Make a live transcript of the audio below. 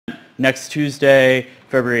next Tuesday,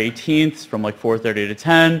 February 18th from like 4:30 to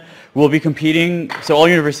 10. We'll be competing, so all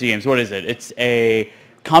university games, what is it? It's a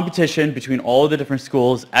competition between all of the different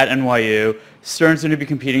schools at NYU. Stern's going to be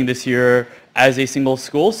competing this year as a single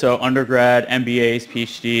school, so undergrad, MBAs,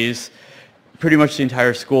 PhDs, pretty much the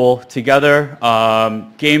entire school together.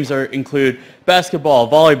 Games include basketball,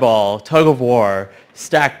 volleyball, tug of war,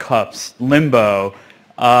 stack cups, limbo,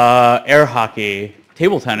 air hockey,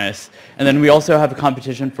 table tennis, and then we also have a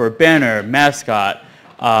competition for banner, mascot,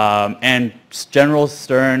 and general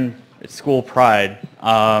Stern school pride.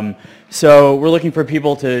 So we're looking for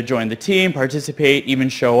people to join the team, participate, even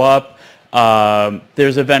show up.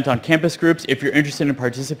 There's an event on campus groups. If you're interested in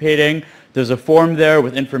participating, there's a form there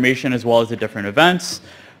with information as well as the different events.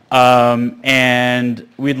 And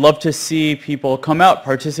we'd love to see people come out,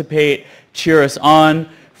 participate, cheer us on.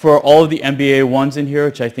 For all of the MBA ones in here,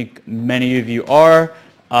 which I think many of you are,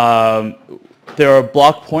 there are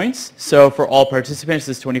block points. So for all participants,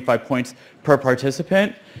 it's 25 points per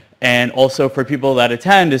participant. And also for people that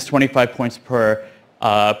attend, it's 25 points per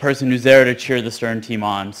person who's there to cheer the Stern team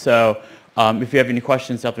on. So if you have any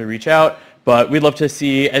questions, definitely reach out. But we'd love to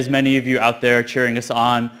see as many of you out there cheering us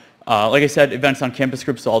on. Like I said, events on campus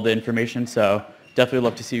groups, all the information. So definitely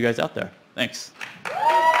love to see you guys out there. Thanks.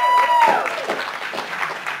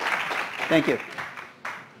 Thank you.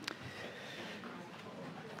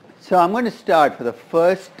 So I'm going to start for the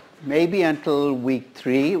first, maybe until week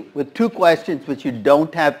 3, with 2 questions which you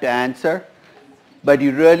don't have to answer, but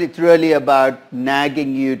it's really about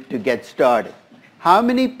nagging you to get started. How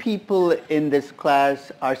many people in this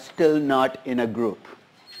class are still not in a group?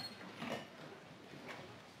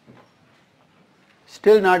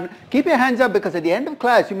 Still not? Keep your hands up, because at the end of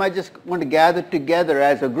class you might just want to gather together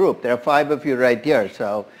as a group. There are 5 of you right here,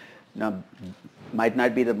 so might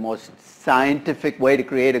not be the most scientific way to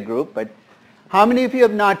create a group, but how many of you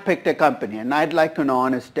have not picked a company? And I'd like an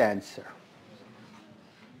honest answer.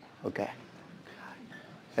 Okay.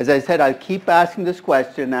 As I said, I'll keep asking this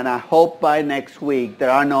question, and I hope by next week there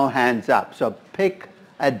are no hands up. So pick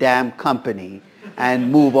a damn company and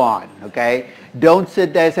move on, okay? Don't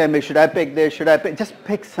sit there and say, should I pick this, should I pick? Just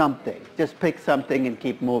pick something. Just pick something and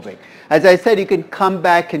keep moving. As I said, you can come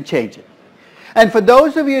back and change it. And for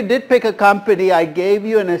those of you who did pick a company, I gave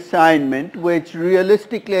you an assignment which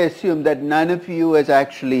realistically I assume that none of you has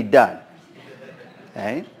actually done.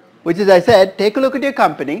 Okay? Which is, I said, take a look at your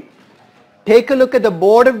company, take a look at the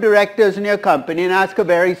board of directors in your company and ask a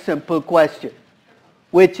very simple question,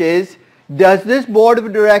 which is, does this board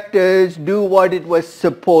of directors do what it was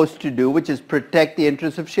supposed to do, which is protect the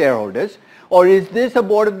interests of shareholders, or is this a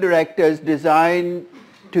board of directors designed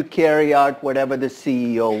to carry out whatever the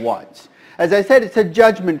CEO wants? As I said, it's a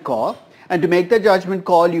judgment call, and to make the judgment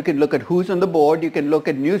call, you can look at who's on the board, you can look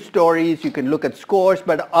at news stories, you can look at scores,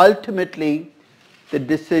 but ultimately, the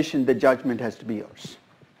decision, the judgment has to be yours.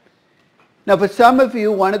 Now, for some of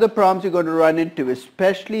you, one of the problems you're going to run into,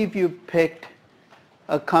 especially if you picked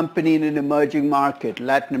a company in an emerging market,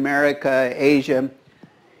 Latin America, Asia,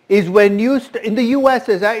 is when you, in the US,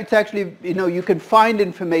 it's actually, you can find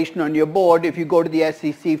information on your board if you go to the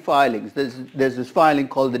SEC filings. There's this filing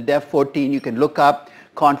called the Def 14. You can look up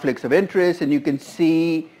conflicts of interest and you can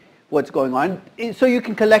see what's going on. So you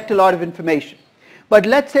can collect a lot of information. But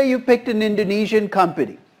let's say you picked an Indonesian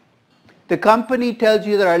company. The company tells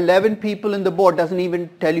you there are 11 people in the board, doesn't even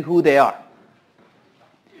tell you who they are.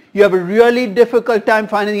 You have a really difficult time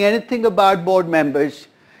finding anything about board members.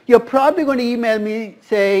 You're probably going to email me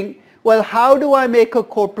saying, well, how do I make a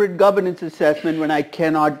corporate governance assessment when I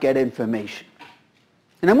cannot get information?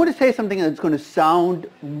 And I'm going to say something that's going to sound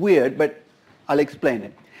weird, but I'll explain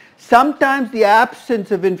it. Sometimes the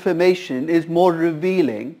absence of information is more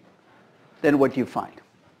revealing than what you find.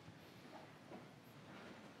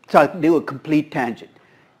 So I'll do a complete tangent.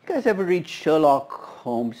 You guys ever read Sherlock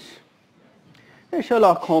Holmes?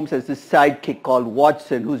 Sherlock Holmes has this sidekick called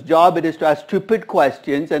Watson, whose job it is to ask stupid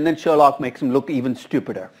questions, and then Sherlock makes him look even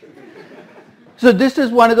stupider. So this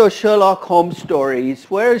is one of those Sherlock Holmes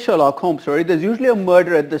stories. Where is Sherlock Holmes story? There's usually a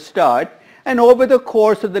murder at the start, and over the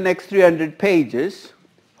course of the next 300 pages,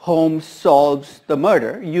 Holmes solves the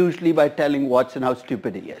murder, usually by telling Watson how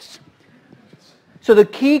stupid he is. So the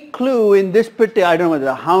key clue in this particular, I don't know,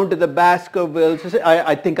 the Hound of the Baskervilles,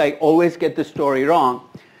 I think I always get the story wrong,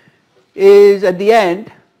 is at the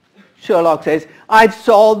end, Sherlock says, I've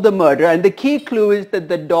solved the murder, and the key clue is that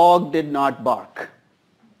the dog did not bark.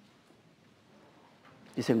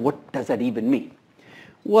 You say, what does that even mean?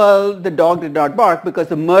 Well, the dog did not bark because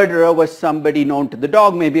the murderer was somebody known to the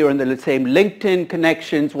dog, maybe or in the same LinkedIn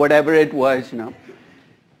connections, whatever it was,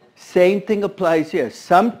 Same thing applies here.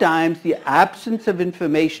 Sometimes the absence of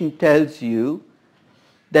information tells you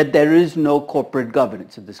that there is no corporate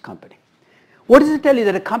governance of this company. What does it tell you?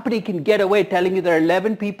 That a company can get away telling you there are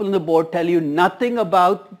 11 people on the board, tell you nothing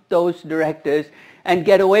about those directors and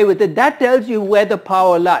get away with it. That tells you where the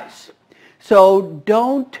power lies. So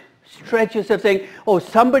don't stretch yourself saying, oh,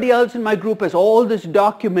 somebody else in my group has all this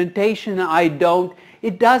documentation, I don't.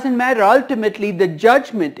 It doesn't matter. Ultimately, the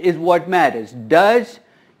judgment is what matters. Does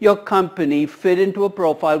your company fit into a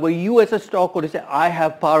profile where you as a stockholder say, I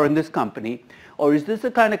have power in this company? Or is this the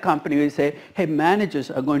kind of company where you say, hey, managers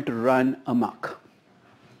are going to run amok?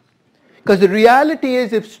 Because the reality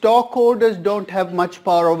is if stockholders don't have much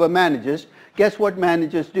power over managers, guess what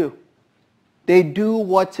managers do? They do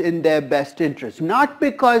what's in their best interest. Not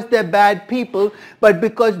because they're bad people, but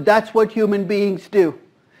because that's what human beings do.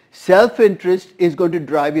 Self-interest is going to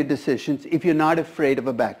drive your decisions if you're not afraid of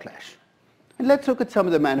a backlash. And let's look at some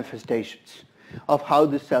of the manifestations of how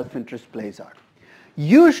this self-interest plays out.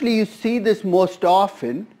 Usually you see this most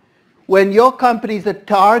often when your company is the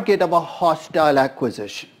target of a hostile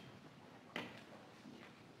acquisition.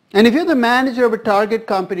 And if you're the manager of a target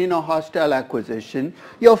company in a hostile acquisition,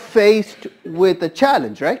 you're faced with a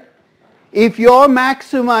challenge, right? If you're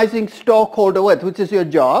maximizing stockholder wealth, which is your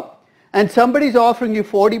job, and somebody's offering you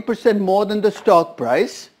 40% more than the stock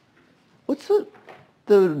price, what's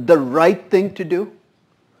the right thing to do?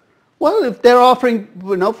 Well, if they're offering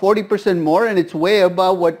 40% more and it's way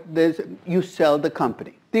above what there's, you sell the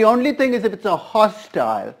company. The only thing is if it's a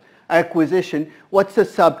hostile acquisition, what's the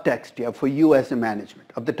subtext here for you as a management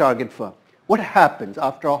of the target firm? What happens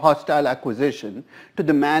after a hostile acquisition to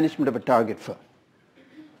the management of a target firm?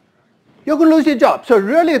 You're going to lose your job. So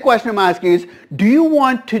really the question I'm asking is, do you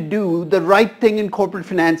want to do the right thing in corporate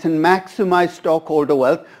finance and maximize stockholder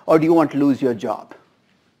wealth, or do you want to lose your job?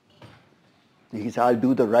 He says, I'll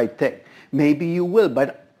do the right thing. Maybe you will,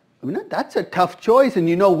 but that's a tough choice and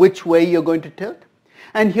you know which way you're going to tilt.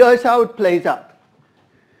 And here's how it plays out.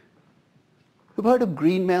 You've heard of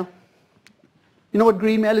greenmail? You know what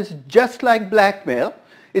greenmail is? Just like blackmail.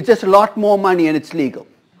 It's just a lot more money and it's legal.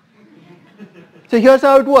 So here's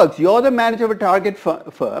how it works. You're the manager of a target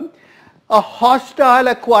firm. A hostile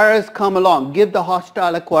acquirer has come along. Give the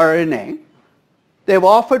hostile acquirer a name. They've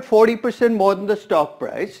offered 40% more than the stock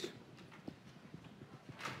price.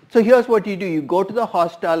 So here's what you do. You go to the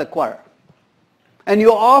hostile acquirer and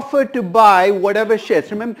you offer to buy whatever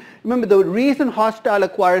shares. Remember the reason hostile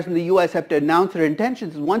acquirers in the US have to announce their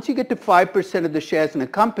intentions is once you get to 5% of the shares in a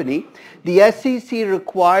company, the SEC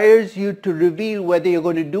requires you to reveal whether you're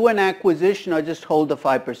going to do an acquisition or just hold the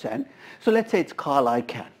 5%. So let's say it's Carl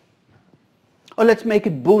Icahn. Or let's make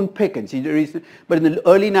it Boone Pickens. But in the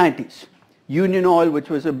early 90s, Union Oil, which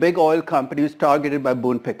was a big oil company, was targeted by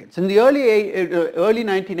Boone Pickens. In the early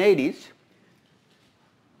 1980s,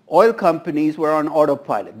 oil companies were on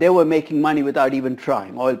autopilot. They were making money without even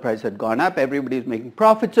trying. Oil price had gone up. Everybody was making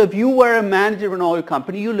profits. So if you were a manager of an oil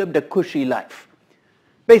company, you lived a cushy life.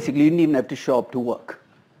 Basically, you didn't even have to show up to work.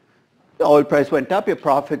 The oil price went up. Your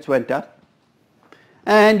profits went up.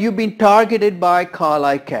 And you've been targeted by Carl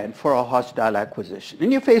Icahn for a hostile acquisition.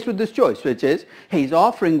 And you're faced with this choice, which is, hey, he's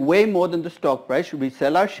offering way more than the stock price. Should we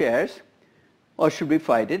sell our shares or should we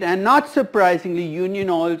fight it? And not surprisingly, Union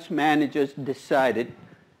Oil's managers decided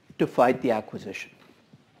to fight the acquisition.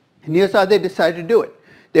 And here's how they decided to do it.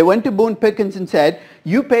 They went to Boone Pickens and said,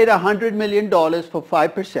 you paid $100 million for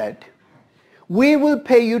 5%. We will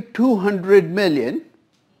pay you $200 million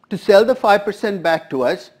to sell the 5% back to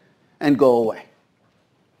us and go away.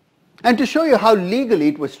 And to show you how legally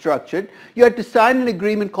it was structured, you had to sign an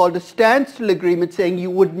agreement called a standstill agreement saying you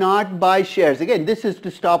would not buy shares. Again, this is to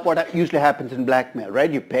stop what usually happens in blackmail, right?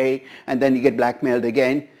 You pay and then you get blackmailed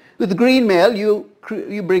again. With greenmail,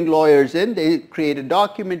 you bring lawyers in, they create a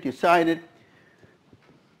document, you sign it.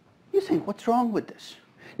 You're saying, what's wrong with this?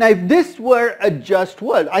 Now, if this were a just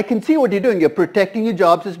world, I can see what you're doing. You're protecting your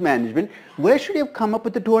jobs as management. Where should you have come up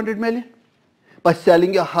with the $200 million? By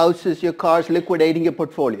selling your houses, your cars, liquidating your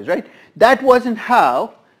portfolios, right? That wasn't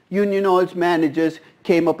how Union Oil's managers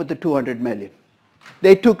came up with the $200 million.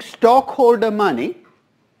 They took stockholder money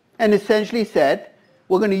and essentially said,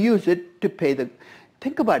 we're going to use it to pay the...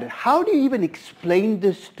 Think about it. How do you even explain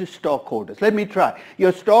this to stockholders? Let me try.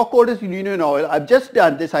 Your stockholders in Union Oil, I've just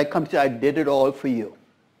done this. I come to say, I did it all for you.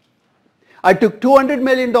 I took $200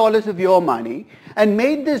 million of your money and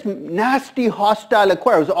made this nasty hostile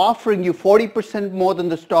acquirer. I was offering you 40% more than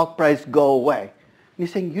the stock price, go away. And you're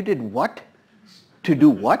saying, you did what? To do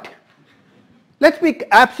what? Let's be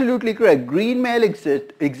absolutely correct. Greenmail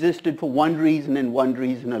existed for one reason and one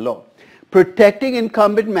reason alone. protecting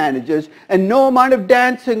incumbent managers, and no amount of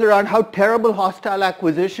dancing around how terrible hostile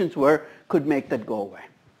acquisitions were could make that go away.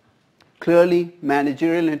 Clearly,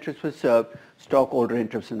 managerial interests were served, stockholder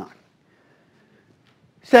interests are not.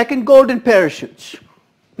 Second, golden parachutes.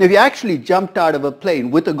 Now, if you actually jumped out of a plane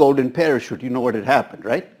with a golden parachute, you know what had happened,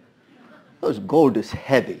 right? Because gold is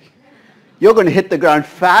heavy. You're going to hit the ground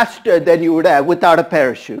faster than you would have without a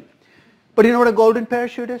parachute. But you know what a golden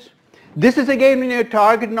parachute is? This is again when you're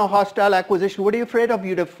targeting a hostile acquisition. What are you afraid of?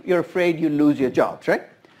 You're afraid you lose your jobs, right?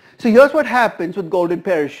 So here's what happens with golden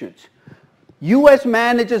parachutes. You as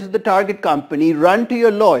managers of the target company run to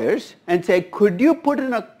your lawyers and say, could you put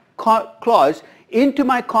in a clause into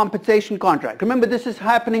my compensation contract? Remember, this is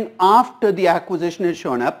happening after the acquisition has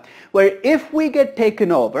shown up, where if we get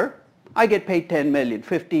taken over, I get paid 10 million,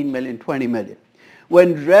 15 million, 20 million.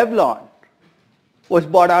 When Revlon was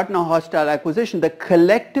bought out in a hostile acquisition, the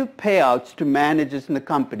collective payouts to managers in the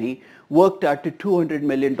company worked out to $200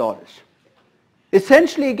 million.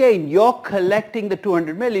 Essentially, again, you're collecting the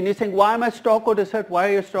 200 million. You're saying, why are my stockholders hurt? Why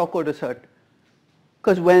are your stockholders hurt?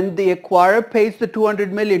 Because when the acquirer pays the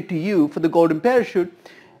 200 million to you for the golden parachute,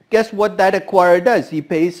 guess what that acquirer does? He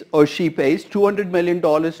pays or she pays $200 million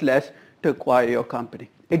less to acquire your company.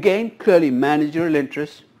 Again, clearly managerial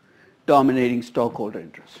interests dominating stockholder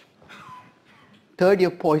interests. Third,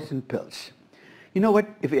 your poison pills. You know what?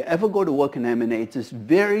 If you ever go to work in M&A, it's this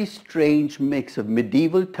very strange mix of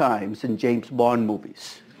medieval times and James Bond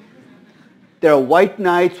movies. There are white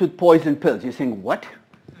knights with poison pills. You're saying, what?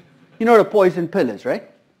 You know what a poison pill is, right?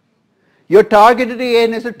 You're targeted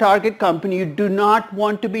again as a target company. You do not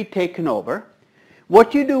want to be taken over.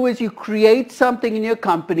 What you do is you create something in your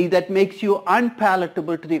company that makes you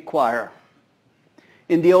unpalatable to the acquirer.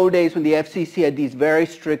 In the old days when the FCC had these very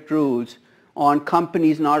strict rules on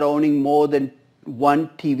companies not owning more than one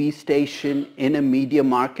TV station in a media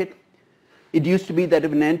market, it used to be that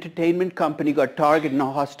if an entertainment company got targeted in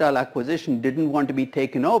a hostile acquisition, didn't want to be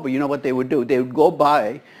taken over, you know what they would do? They would go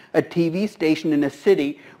buy a TV station in a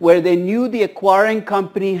city where they knew the acquiring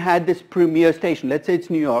company had this premier station. Let's say it's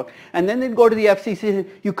New York. And then they'd go to the FCC and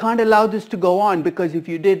say, you can't allow this to go on because if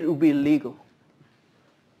you did, it would be illegal.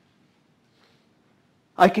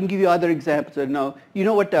 I can give you other examples. Now, you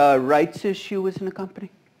know what a rights issue is in a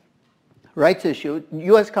company? Rights issue,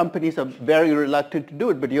 US companies are very reluctant to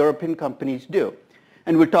do it, but European companies do.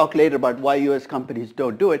 And we'll talk later about why US companies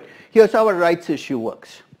don't do it. Here's how a rights issue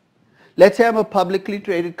works. Let's say I'm a publicly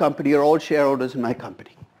traded company, you're all shareholders in my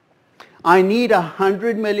company. I need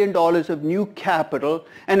 $100 million of new capital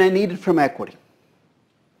and I need it from equity.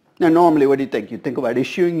 Now normally what do you think? You think about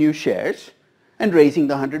issuing new shares and raising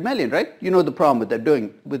the 100 million, right? You know the problem with that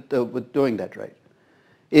with doing that, right?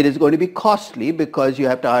 It is going to be costly because you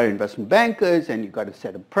have to hire investment bankers and you've got to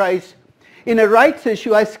set a price. In a rights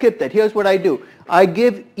issue, I skip that. Here's what I do. I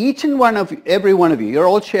give each and every one of you, you're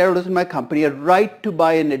all shareholders in my company, a right to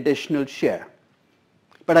buy an additional share.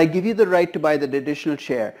 But I give you the right to buy that additional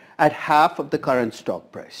share at half of the current stock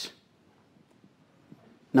price.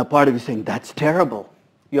 Now part of you is saying, that's terrible.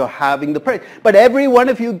 You're halving the price. But every one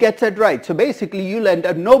of you gets that right. So basically you'll end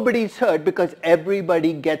up, nobody's hurt because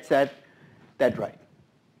everybody gets that right.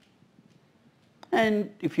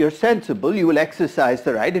 And if you're sensible, you will exercise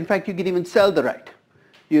the right. In fact, you can even sell the right.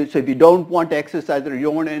 So if you don't want to exercise the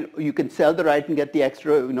right, you can sell the right and get the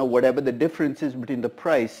extra, whatever the difference is between the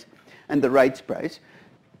price and the rights price.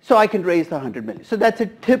 So I can raise the 100 million. So that's a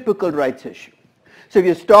typical rights issue. So if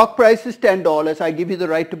your stock price is $10, I give you the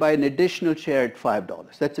right to buy an additional share at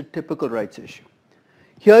 $5. That's a typical rights issue.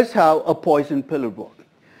 Here's how a poison pill will work.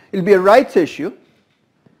 It'll be a rights issue.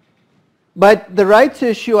 But the rights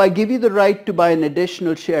issue, I give you the right to buy an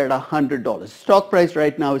additional share at $100. Stock price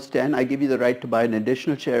right now is 10. I give you the right to buy an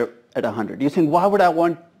additional share at 100. You're saying, why would I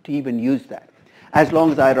want to even use that? As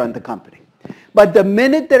long as I run the company. But the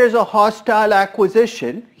minute there is a hostile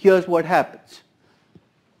acquisition, here's what happens.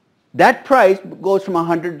 That price goes from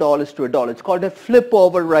 $100 to $1. It's called a flip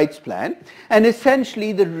over rights plan. And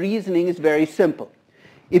essentially the reasoning is very simple.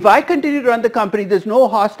 If I continue to run the company, there's no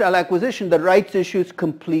hostile acquisition, the rights issue is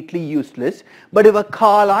completely useless. But if a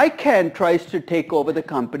Carl Icahn tries to take over the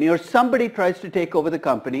company or somebody tries to take over the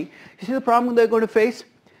company, you see the problem they're going to face?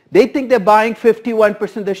 They think they're buying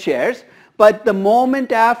 51% of the shares, but the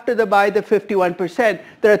moment after they buy the 51%,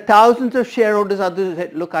 there are thousands of shareholders out there who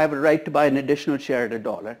say, look, I have a right to buy an additional share at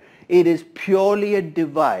 $1. It is purely a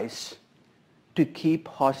device to keep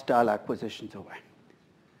hostile acquisitions away.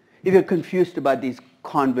 If you're confused about these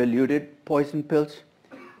convoluted poison pills,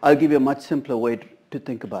 I'll give you a much simpler way to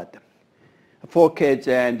think about them. 4 kids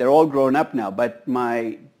and they're all grown up now, but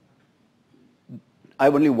I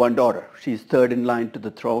have only one daughter. She's third in line to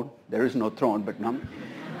the throne. There is no throne, but no.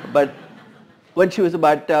 But when she was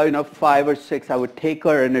about 5 or 6, I would take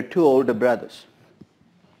her and her 2 older brothers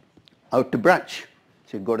out to brunch.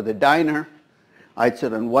 She'd go to the diner. I'd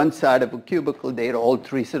sit on one side of a cubicle. They'd all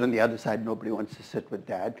 3 sit on the other side. Nobody wants to sit with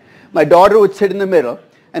Dad. My daughter would sit in the middle,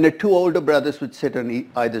 and her 2 older brothers would sit on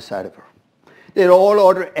either side of her. They'd all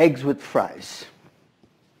order eggs with fries.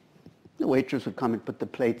 The waitress would come and put the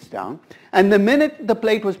plates down. And the minute the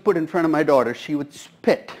plate was put in front of my daughter, she would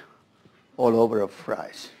spit all over her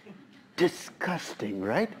fries. Disgusting,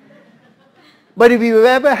 right? But if you've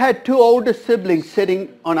ever had 2 older siblings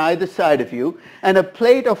sitting on either side of you and a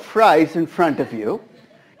plate of fries in front of you,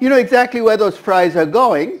 you know exactly where those fries are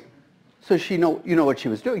going. So you know what she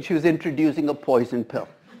was doing. She was introducing a poison pill.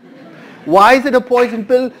 Why is it a poison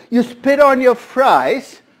pill? You spit on your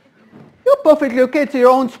fries. You're perfectly okay. It's your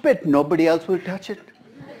own spit. Nobody else will touch it.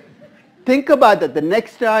 Think about that. The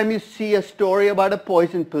next time you see a story about a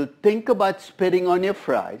poison pill, think about spitting on your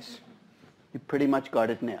fries. You pretty much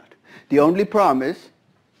got it nailed. The only problem is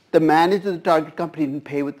the manager of the target company didn't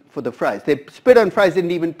pay for the fries. They spit on fries,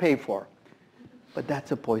 didn't even pay for. But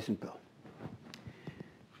that's a poison pill.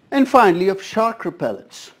 And finally, of shark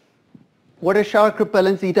repellents. What are shark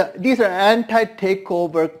repellents? These are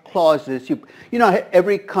anti-takeover clauses. You know,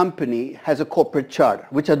 every company has a corporate charter,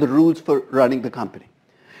 which are the rules for running the company.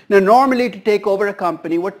 Now, normally to take over a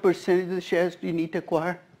company, what percentage of the shares do you need to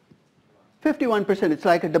acquire? 51%. It's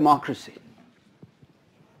like a democracy.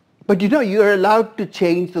 But you're allowed to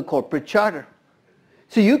change the corporate charter.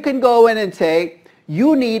 So you can go in and say,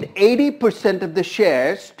 you need 80% of the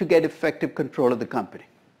shares to get effective control of the company.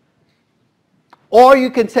 Or you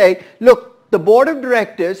can say, look, the board of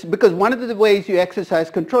directors, because one of the ways you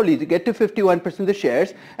exercise control is you get to 51% of the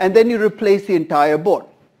shares, and then you replace the entire board.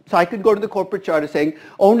 So I could go to the corporate charter saying,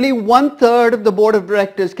 only 1/3 of the board of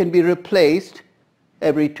directors can be replaced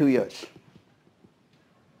every 2 years.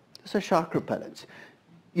 Those are shark repellents.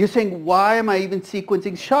 You're saying, why am I even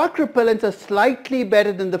sequencing? Shark repellents are slightly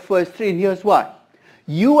better than the first 3, and here's why.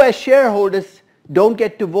 You as shareholders don't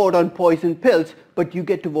get to vote on poison pills, but you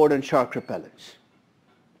get to vote on shark repellents.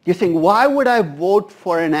 You're saying, why would I vote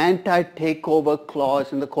for an anti-takeover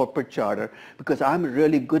clause in the corporate charter? Because I'm a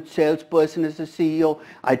really good salesperson as a CEO.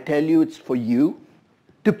 I tell you it's for you,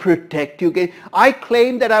 to protect you. I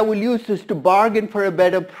claim that I will use this to bargain for a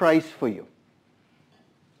better price for you.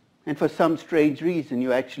 And for some strange reason,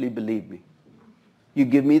 you actually believe me. You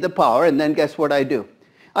give me the power, and then guess what I do?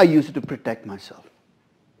 I use it to protect myself.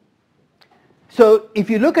 So if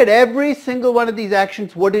you look at every single one of these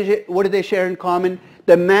actions, what do they share in common?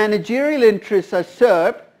 The managerial interests are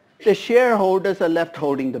served. The shareholders are left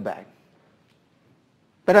holding the bag.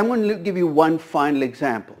 But I'm going to give you one final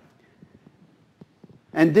example.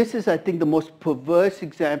 And this is, I think, the most perverse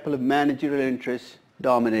example of managerial interests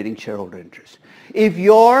dominating shareholder interests. If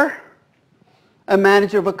you're a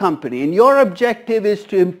manager of a company and your objective is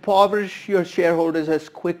to impoverish your shareholders as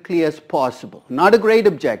quickly as possible, not a great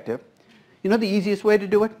objective, you know the easiest way to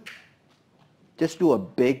do it? Just do a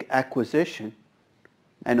big acquisition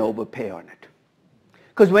and overpay on it.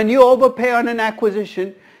 Because when you overpay on an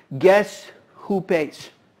acquisition, guess who pays?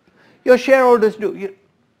 Your shareholders do.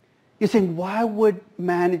 You're saying, why would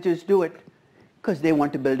managers do it? Because they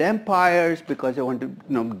want to build empires, because they want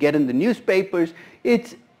to get in the newspapers.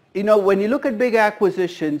 It's, when you look at big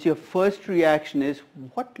acquisitions, your first reaction is,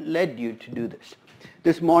 what led you to do this?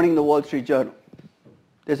 This morning, the Wall Street Journal,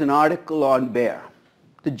 there's an article on Bayer,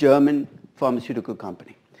 the German pharmaceutical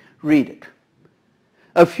company. Read it.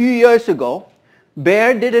 A few years ago,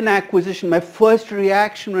 Bayer did an acquisition. My first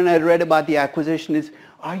reaction when I read about the acquisition is,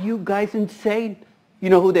 are you guys insane? You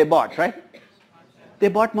know who they bought, right? They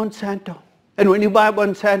bought Monsanto. And when you buy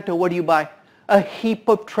Monsanto, what do you buy? A heap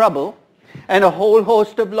of trouble and a whole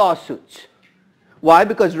host of lawsuits. Why?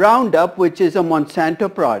 Because Roundup, which is a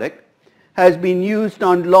Monsanto product, has been used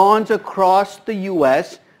on lawns across the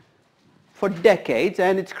U.S. for decades,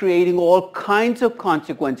 and it's creating all kinds of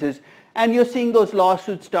consequences. And you're seeing those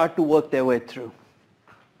lawsuits start to work their way through.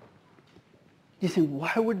 You think,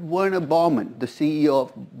 why would Werner Baumann, the CEO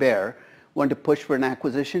of Bayer, want to push for an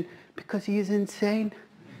acquisition? Because he is insane.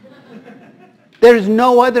 There is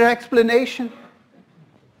no other explanation.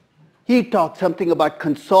 He talked something about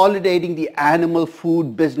consolidating the animal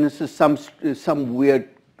food businesses, some weird,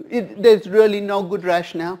 there's really no good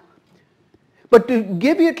rationale. But to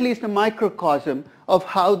give you at least a microcosm of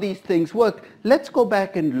how these things work, let's go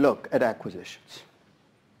back and look at acquisitions.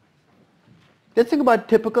 Let's think about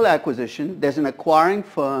typical acquisition. There's an acquiring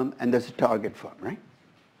firm and there's a target firm, right?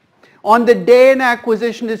 On the day an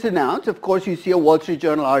acquisition is announced, of course, you see a Wall Street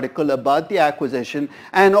Journal article about the acquisition,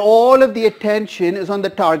 and all of the attention is on the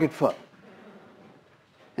target firm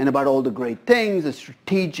and about all the great things, the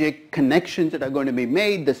strategic connections that are going to be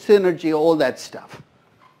made, the synergy, all that stuff.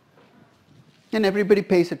 And everybody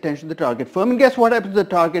pays attention to the target firm. And guess what happens to the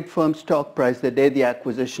target firm's stock price the day the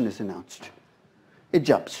acquisition is announced? It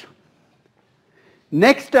jumps.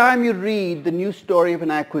 Next time you read the news story of an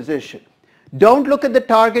acquisition, don't look at the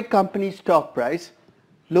target company's stock price,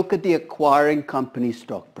 look at the acquiring company's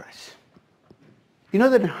stock price. You know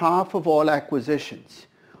that in half of all acquisitions,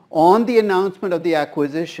 on the announcement of the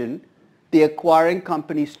acquisition, the acquiring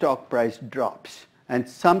company's stock price drops, and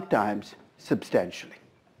sometimes substantially.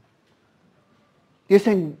 You're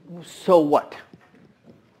saying, so what?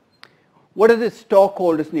 What are the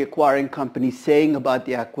stockholders in the acquiring company saying about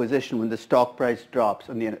the acquisition when the stock price drops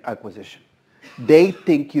on the acquisition? They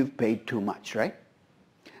think you've paid too much, right?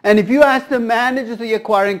 And if you ask the managers of the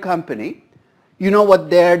acquiring company, you know what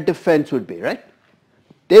their defense would be, right?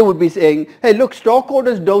 They would be saying, hey, look,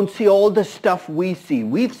 stockholders don't see all the stuff we see.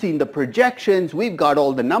 We've seen the projections. We've got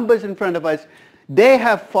all the numbers in front of us. They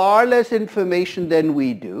have far less information than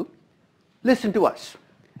we do. Listen to us.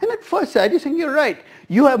 And at first sight, you're saying, you're right.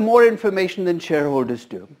 You have more information than shareholders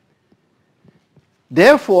do.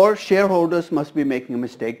 Therefore, shareholders must be making a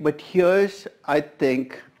mistake. But here's, I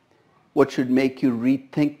think, what should make you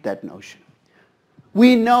rethink that notion.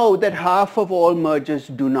 We know that half of all mergers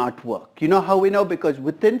do not work. You know how we know? Because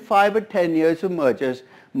within 5 or 10 years of mergers,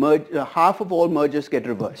 half of all mergers get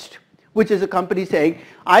reversed, which is a company saying,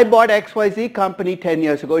 I bought XYZ company 10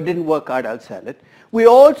 years ago. It didn't work out. I'll sell it. We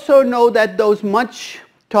also know that those much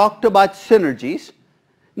talked about synergies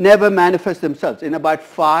never manifest themselves in about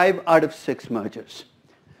 5 out of 6 mergers.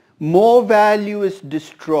 More value is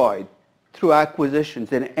destroyed through acquisitions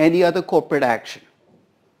than any other corporate action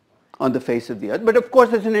on the face of the earth. But of course,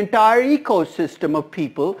 there's an entire ecosystem of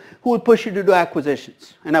people who will push you to do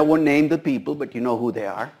acquisitions. And I won't name the people, but you know who they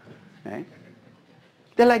are. Right?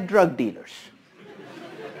 They're like drug dealers.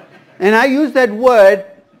 And I use that word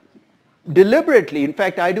deliberately. In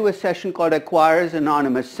fact, I do a session called Acquirers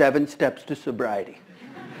Anonymous, 7 Steps to Sobriety.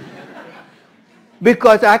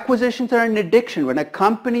 Because acquisitions are an addiction. When a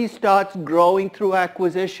company starts growing through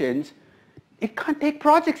acquisitions, it can't take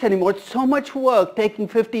projects anymore. It's so much work taking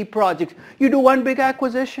 50 projects. You do one big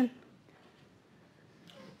acquisition.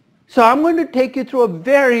 So I'm going to take you through a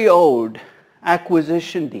very old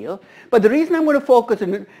acquisition deal. But the reason I'm going to focus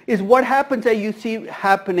on it is what happens that you see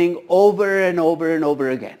happening over and over and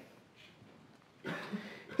over again.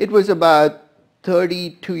 It was about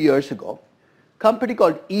 32 years ago. A company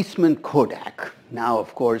called Eastman Kodak, now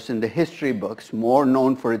of course in the history books, more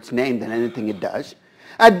known for its name than anything it does.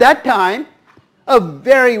 At that time, a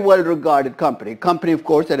very well-regarded company, a company of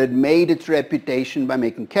course that had made its reputation by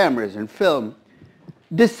making cameras and film,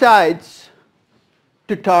 decides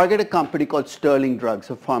to target a company called Sterling Drugs,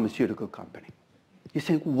 a pharmaceutical company. You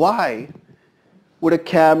think, why would a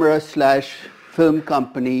camera/film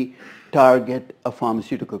company target a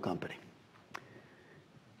pharmaceutical company?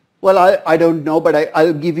 Well, I don't know, but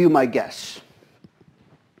I'll give you my guess.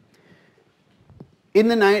 In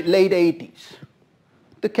the late 80s,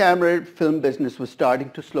 the camera film business was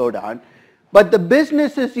starting to slow down, but the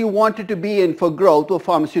businesses you wanted to be in for growth were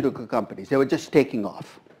pharmaceutical companies. They were just taking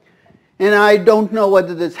off. And I don't know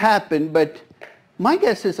whether this happened, but my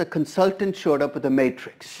guess is a consultant showed up with a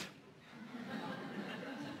matrix.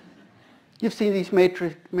 You've seen these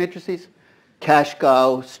matrices? Cash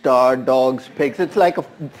cow, star, dogs, pigs. It's like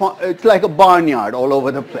a barnyard all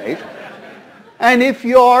over the place. And if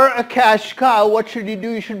you're a cash cow, what should you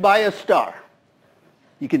do? You should buy a star.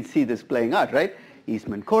 You can see this playing out, right?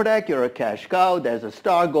 Eastman Kodak, you're a cash cow, there's a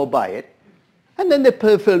star, go buy it. And then they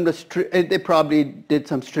they probably did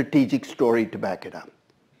some strategic story to back it up.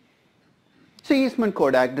 So Eastman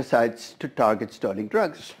Kodak decides to target Sterling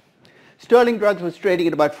Drugs. Sterling Drugs was trading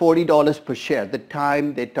at about $40 per share at the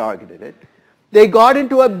time they targeted it. They got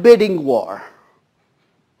into a bidding war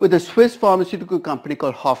with a Swiss pharmaceutical company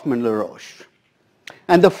called Hoffmann-La Roche.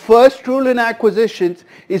 And the first rule in acquisitions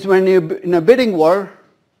is when you're in a bidding war,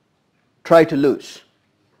 try to lose.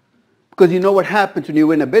 Because you know what happens when you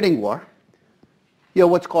win a bidding war? You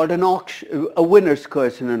have what's called an auction, a winner's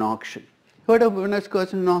curse in an auction. Heard of a winner's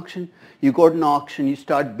curse in an auction? You go to an auction, you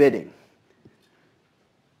start bidding.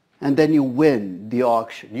 And then you win the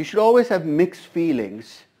auction. You should always have mixed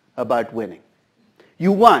feelings about winning.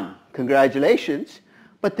 You won, congratulations,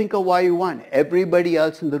 but think of why you won. Everybody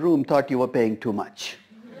else in the room thought you were paying too much.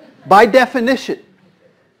 By definition.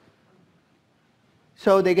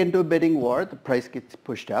 So they get into a bidding war. The price gets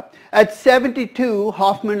pushed up. At 72,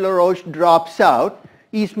 Hoffman-LaRoche drops out.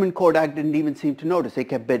 Eastman Kodak didn't even seem to notice. They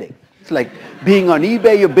kept bidding. It's like being on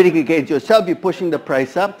eBay. You're bidding against yourself. You're pushing the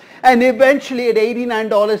price up. And eventually at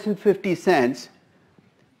 $89.50,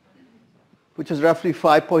 which is roughly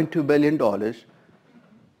 $5.2 billion,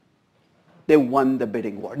 they won the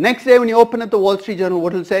bidding war. Next day when you open up the Wall Street Journal,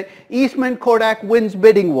 what it will say? Eastman Kodak wins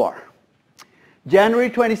bidding war. January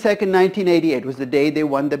 22nd, 1988 was the day they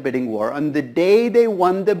won the bidding war. On the day they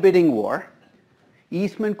won the bidding war,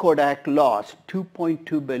 Eastman Kodak lost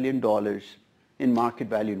 $2.2 billion in market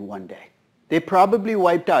value in one day. They probably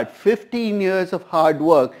wiped out 15 years of hard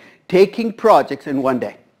work taking projects in one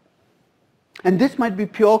day. And this might be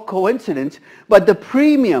pure coincidence, but the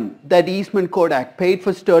premium that Eastman Kodak paid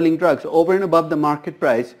for sterling drugs over and above the market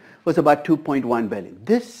price was about $2.1 billion.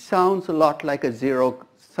 This sounds a lot like a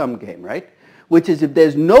zero-sum game, right? Which is if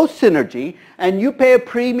there's no synergy and you pay a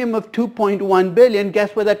premium of $2.1 billion,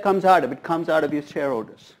 guess where that comes out of? It comes out of your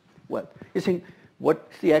shareholders. Well, you're saying,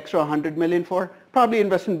 what's the extra $100 million for? Probably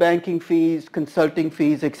investment banking fees, consulting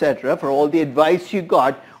fees, etc., for all the advice you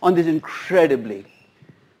got on this incredibly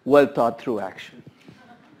well thought through action.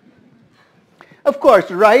 Of course,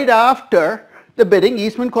 right after the bidding,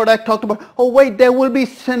 Eastman Kodak talked about, oh wait, there will be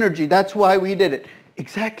synergy. That's why we did it.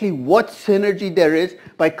 Exactly what synergy there is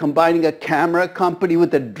by combining a camera company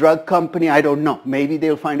with a drug company, I don't know. Maybe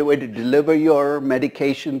they'll find a way to deliver your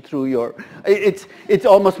medication through your... It's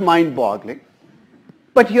almost mind-boggling.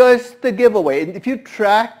 But here's the giveaway. If you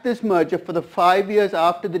track this merger for the 5 years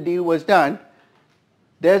after the deal was done,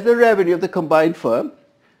 there's the revenue of the combined firm.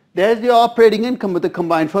 There's the operating income of the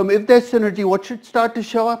combined firm. If there's synergy, what should start to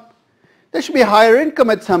show up? There should be higher income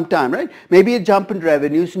at some time, right? Maybe a jump in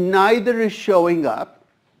revenues. Neither is showing up.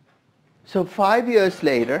 So 5 years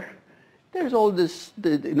later, there's all this,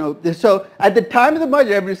 so at the time of the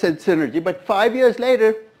merger, everybody said synergy, but 5 years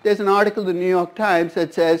later, there's an article in the New York Times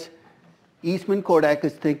that says Eastman Kodak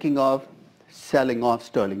is thinking of selling off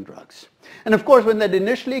sterling drugs. And of course, when that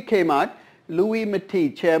initially came out, Louis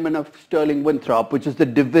Mattei, chairman of Sterling Winthrop, which is the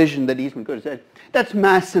division that Eastman Kodak said, that's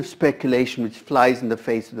massive speculation which flies in the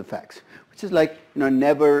face of the facts. Which is like,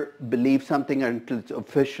 never believe something until it's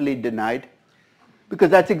officially denied. Because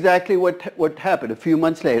that's exactly what happened. A few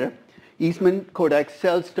months later, Eastman Kodak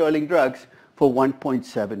sells sterling drugs for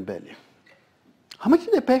 $1.7 billion. How much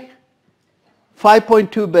did they pay?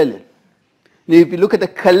 $5.2 billion. Now, if you look at the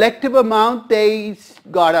collective amount they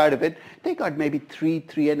got out of it, they got maybe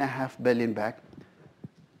 $3.5 billion back.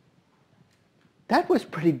 That was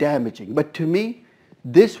pretty damaging. But to me,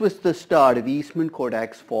 this was the start of Eastman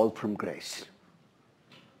Kodak's fall from grace.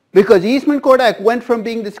 Because Eastman Kodak went from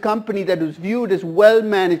being this company that was viewed as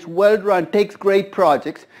well-managed, well-run, takes great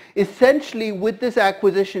projects. Essentially, with this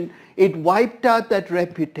acquisition, it wiped out that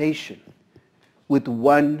reputation with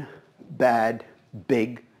one bad,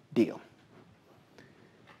 big deal.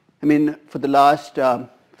 I mean, for the last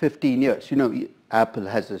 15 years, Apple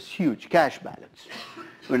has this huge cash balance.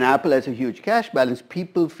 When Apple has a huge cash balance,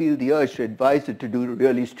 people feel the urge to advise it to do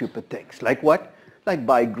really stupid things. Like what? Like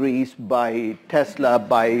buy Greece, buy Tesla,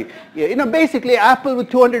 buy... basically Apple with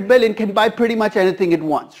 $200 billion can buy pretty much anything it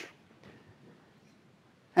wants.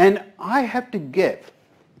 And I have to give,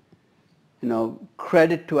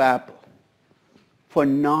 credit to Apple for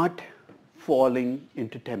not falling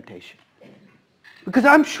into temptation. Because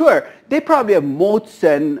I'm sure they probably have moats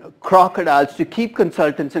and crocodiles to keep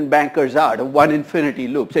consultants and bankers out of one infinity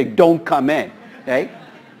loop, saying, don't come in, right?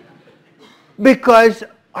 Because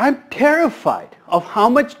I'm terrified of how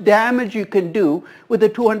much damage you can do with a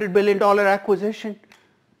 $200 billion acquisition.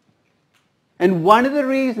 And one of the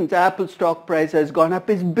reasons Apple's stock price has gone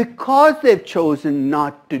up is because they've chosen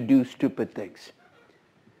not to do stupid things.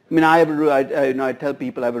 I mean, I have a rule, I tell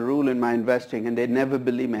people I have a rule in my investing, and they never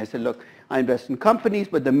believe me. I said, look, I invest in companies,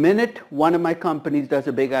 but the minute one of my companies does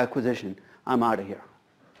a big acquisition, I'm out of here.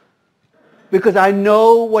 Because I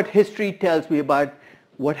know what history tells me about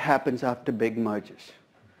what happens after big mergers.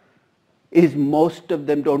 Is most of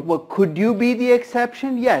them don't work. Could you be the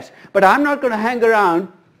exception? Yes. But I'm not going to hang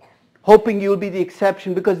around hoping you'll be the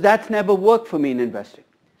exception, because that's never worked for me in investing.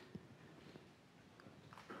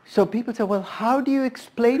 So people say, well, how do you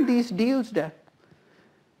explain these deals, Dad?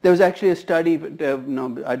 There was actually a study,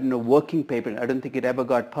 working paper, I don't think it ever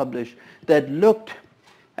got published, that looked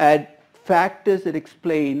at factors that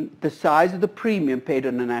explain the size of the premium paid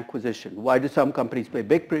on an acquisition. Why do some companies pay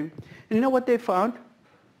big premium? And you know what they found?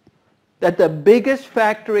 That the biggest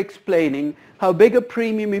factor explaining how big a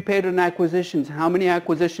premium you paid on acquisitions, how many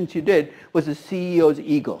acquisitions you did, was the CEO's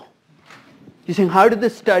ego. You're saying, how did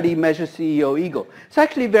this study measure CEO ego? It's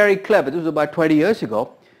actually very clever. This was about 20 years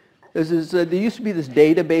ago. There used to be this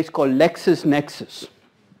database called LexisNexis.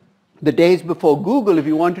 The days before Google, if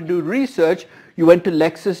you wanted to do research, you went to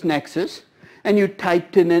LexisNexis and you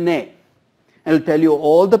typed in a name. And it'll tell you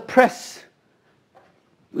all the press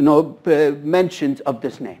mentions of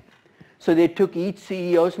this name. So they took each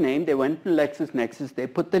CEO's name, they went to LexisNexis, they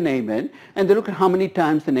put the name in, and they looked at how many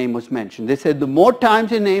times the name was mentioned. They said the more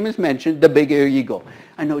times your name is mentioned, the bigger your ego.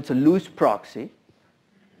 I know it's a loose proxy,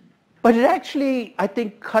 but it actually, I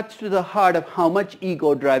think, cuts to the heart of how much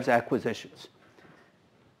ego drives acquisitions.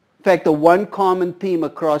 In fact, the one common theme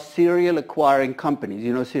across serial acquiring companies,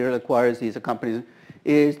 serial acquirers, these are companies,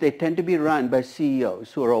 is they tend to be run by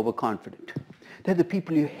CEOs who are overconfident. They're the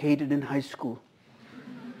people you hated in high school.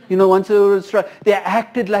 Once they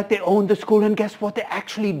acted like they owned the school, and guess what? They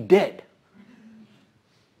actually did.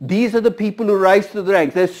 These are the people who rise through the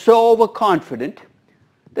ranks. They're so overconfident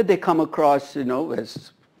that they come across,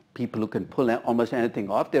 as people who can pull almost anything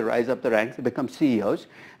off. They rise up the ranks, they become CEOs.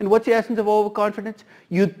 And what's the essence of overconfidence?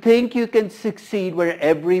 You think you can succeed where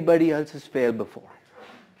everybody else has failed before.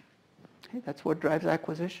 Okay, that's what drives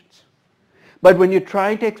acquisitions. But when you're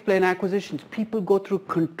trying to explain acquisitions, people go through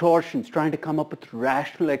contortions trying to come up with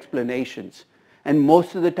rational explanations. And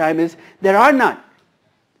most of the time there are none.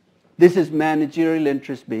 This is managerial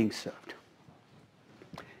interest being served.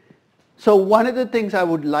 So one of the things I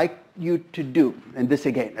would like you to do, and this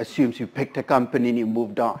again assumes you picked a company and you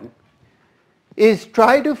moved on, is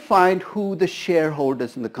try to find who the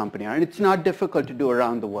shareholders in the company are. And it's not difficult to do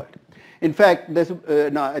around the world. In fact,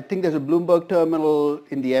 I think there's a Bloomberg terminal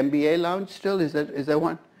in the MBA lounge still. Is there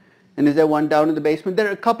one? And is there one down in the basement? There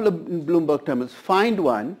are a couple of Bloomberg terminals. Find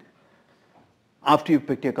one after you've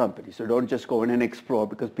picked your company. So don't just go in and explore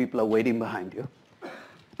because people are waiting behind you.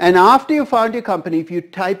 And after you found your company, if you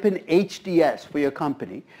type in HDS for your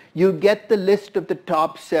company, you get the list of the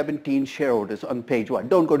top 17 shareholders on page 1.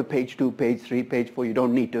 Don't go to page 2, page 3, page 4. You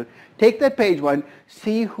don't need to. Take that page 1,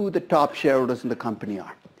 see who the top shareholders in the company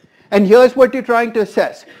are. And here's what you're trying to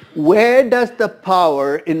assess. Where does the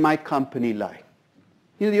power in my company lie?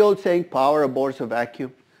 The old saying, power abhors a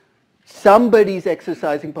vacuum. Somebody's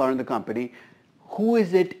exercising power in the company. Who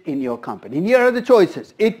is it in your company? And here are the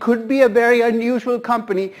choices. It could be a very unusual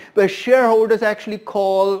company where shareholders actually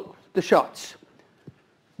call the shots.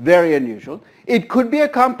 Very unusual. It could be a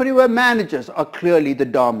company where managers are clearly the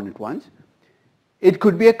dominant ones. It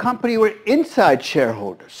could be a company where inside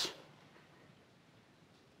shareholders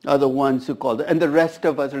are the ones who call it, and the rest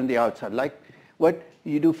of us are on the outside. Like what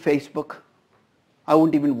you do, Facebook. I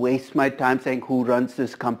wouldn't even waste my time saying who runs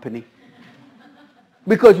this company.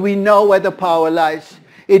 Because we know where the power lies.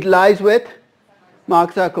 It lies with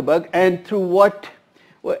Mark Zuckerberg, and through what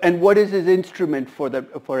is his instrument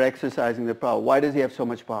for exercising the power? Why does he have so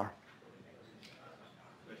much power?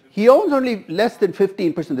 He owns only less than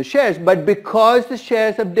 15% of the shares, but because the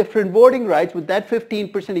shares have different voting rights, with that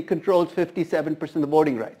 15% he controls 57% of the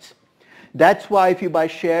voting rights. That's why if you buy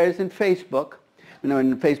shares in Facebook,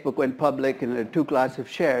 when Facebook went public and there are two classes of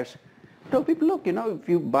shares, I told people, look, if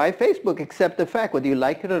you buy Facebook, accept the fact, whether you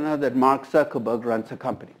like it or not, that Mark Zuckerberg runs a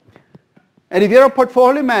company. And if you're a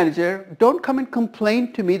portfolio manager, don't come and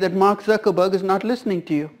complain to me that Mark Zuckerberg is not listening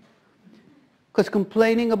to you. Because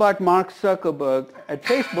complaining about Mark Zuckerberg at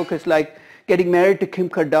Facebook is like getting married to Kim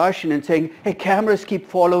Kardashian and saying, hey, cameras keep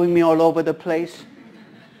following me all over the place.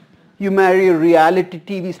 You marry a reality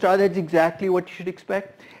TV star, that's exactly what you should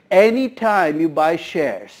expect. Anytime you buy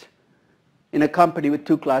shares in a company with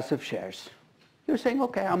two classes of shares, you're saying,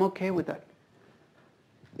 okay, I'm okay with that.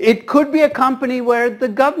 It could be a company where the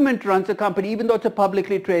government runs a company, even though it's a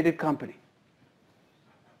publicly traded company.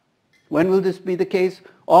 When will this be the case?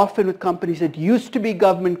 Often with companies that used to be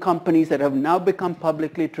government companies that have now become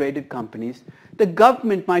publicly traded companies, the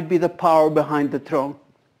government might be the power behind the throne.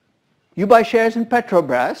 You buy shares in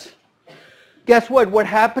Petrobras, guess what? What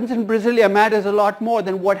happens in Brasilia matters a lot more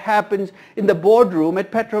than what happens in the boardroom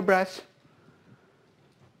at Petrobras.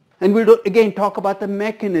 And we'll again talk about the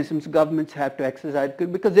mechanisms governments have to exercise,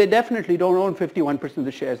 because they definitely don't own 51% of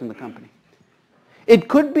the shares in the company. It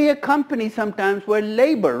could be a company sometimes where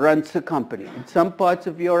labor runs the company. In some parts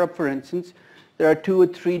of Europe, for instance, there are 2 or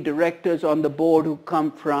 3 directors on the board who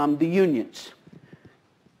come from the unions.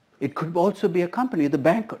 It could also be a company, the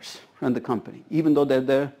bankers run the company, even though they're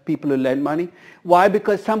the people who lend money. Why?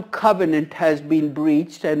 Because some covenant has been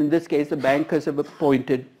breached, and in this case, the bankers have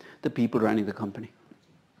appointed the people running the company.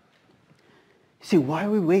 See, why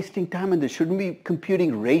are we wasting time on this? Shouldn't we be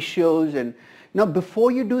computing ratios? And now,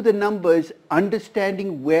 before you do the numbers,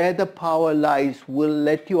 understanding where the power lies will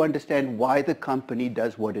let you understand why the company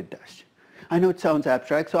does what it does. I know it sounds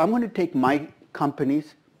abstract, so I'm going to take my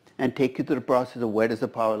companies and take you through the process of where does the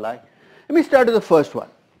power lie. Let me start with the first one,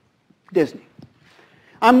 Disney.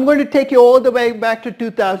 I'm going to take you all the way back to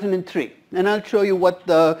 2003, and I'll show you what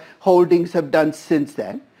the holdings have done since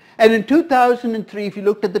then. And in 2003, if you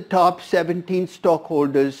looked at the top 17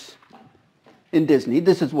 stockholders in Disney,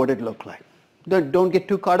 this is what it looked like. Don't get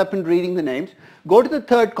too caught up in reading the names. Go to the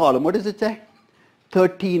third column. What does it say?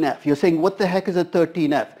 13F. You're saying, what the heck is a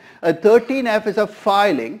 13F? A 13F is a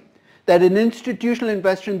filing that an institutional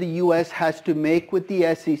investor in the US has to make with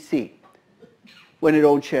the SEC when it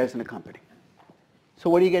owns shares in a company. So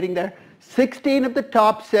what are you getting there? 16 of the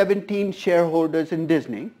top 17 shareholders in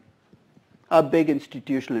Disney are big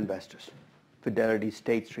institutional investors. Fidelity,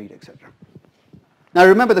 State Street, etc. Now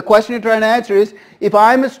remember, the question you're trying to answer is, if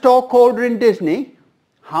I'm a stockholder in Disney,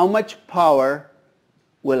 how much power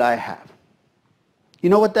will I have? You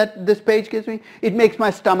know what this page gives me? It makes my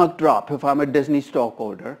stomach drop if I'm a Disney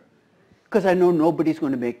stockholder, because I know nobody's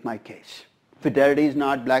going to make my case. Fidelity is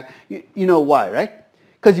not black. You know why, right?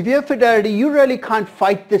 Because if you have Fidelity, you really can't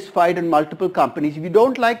fight this fight on multiple companies. If you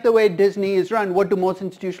don't like the way Disney is run, what do most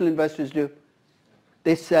institutional investors do?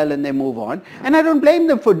 They sell and they move on. And I don't blame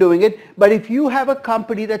them for doing it, but if you have a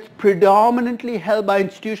company that's predominantly held by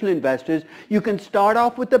institutional investors, you can start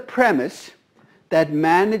off with the premise that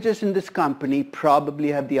managers in this company probably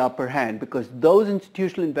have the upper hand because those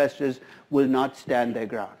institutional investors will not stand their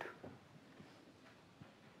ground.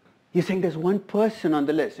 You're saying there's one person on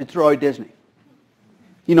the list. It's Roy Disney.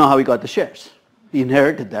 You know how he got the shares. He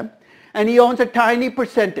inherited them. And he owns a tiny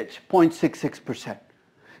percentage, 0.66%.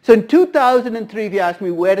 So in 2003, if you ask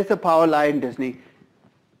me where does the power lie in Disney,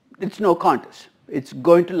 it's no contest. It's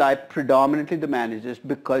going to lie predominantly the managers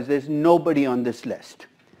because there's nobody on this list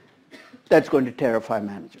that's going to terrify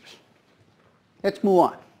managers. Let's move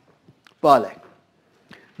on. Vale.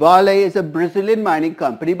 Vale is a Brazilian mining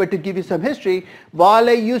company, but to give you some history,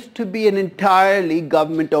 Vale used to be an entirely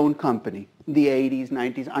government-owned company in the 80s,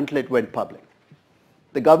 90s, until it went public.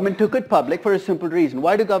 The government took it public for a simple reason.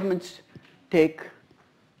 Why do governments take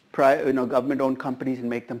government-owned companies and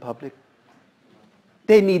make them public?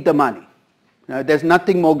 They need the money. There's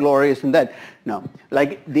nothing more glorious than that. No,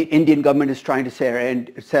 like the Indian government is trying to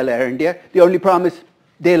sell Air India. The only problem is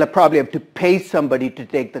they'll probably have to pay somebody to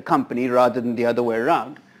take the company rather than the other way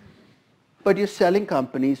around. But you're selling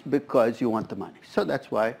companies because you want the money. So that's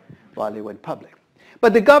why Vale went public.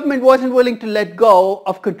 But the government wasn't willing to let go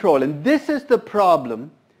of control. And this is the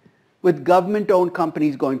problem with government-owned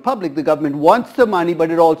companies going public. The government wants the money,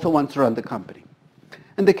 but it also wants to run the company.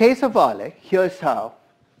 In the case of Vale, here's how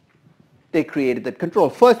they created that control.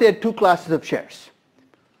 First, they had two classes of shares.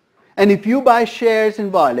 And if you buy shares in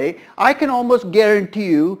Vale, I can almost guarantee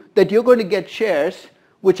you that you're going to get shares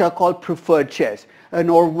which are called preferred shares. An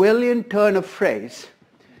Orwellian turn of phrase,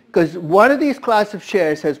 because one of these class of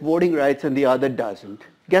shares has voting rights and the other doesn't.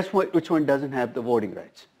 Guess what? Which one doesn't have the voting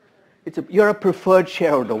rights? You're a preferred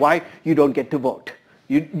shareholder. Why? You don't get to vote.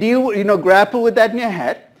 Do you grapple with that in your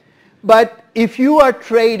head? But if you are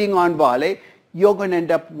trading on Vale, you're going to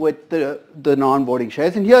end up with the non-voting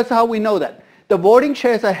shares. And here's how we know that. The voting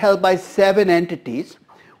shares are held by 7 entities,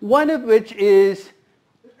 one of which is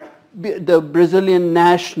the Brazilian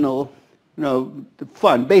National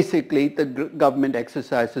Fund. Basically, the government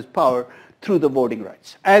exercises power through the voting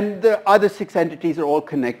rights. And the other 6 entities are all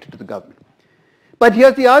connected to the government. But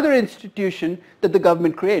here's the other institution that the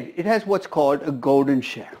government created. It has what's called a golden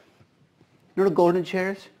share. You know what a golden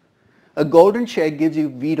share is? A golden share gives you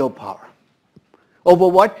veto power. Over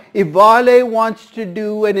what? If Vale wants to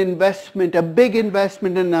do an investment, a big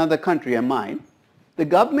investment in another country, a mine, the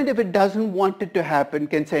government, if it doesn't want it to happen,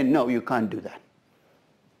 can say, no, you can't do that.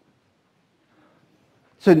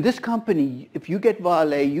 So in this company, if you get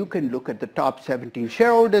Vale, you can look at the top 17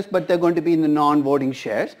 shareholders, but they're going to be in the non-voting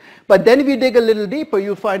shares. But then if you dig a little deeper,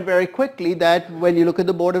 you'll find very quickly that when you look at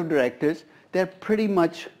the board of directors, they're pretty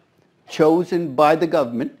much chosen by the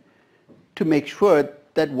government to make sure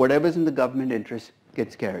that whatever's in the government interest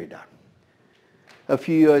gets carried out. A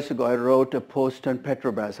few years ago, I wrote a post on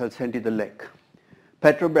Petrobras. I'll send you the link.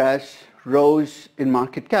 Petrobras rose in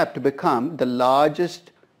market cap to become the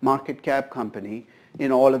largest market cap company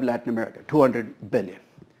in all of Latin America, 200 billion.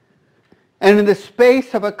 And in the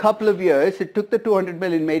space of a couple of years, it took the 200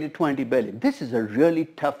 billion, made it 20 billion. This is a really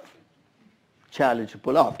tough challenge to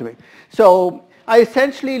pull off to me. So I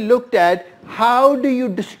essentially looked at how do you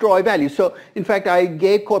destroy value. So in fact, I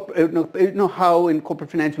gave how in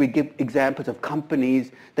corporate finance we give examples of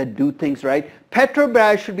companies that do things right.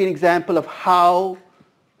 Petrobras should be an example of how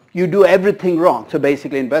you do everything wrong. So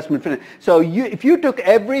basically investment finance. So if you took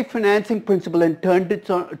every financing principle and turned it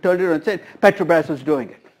on and said Petrobras was doing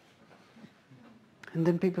it. And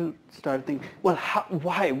then people started thinking, well,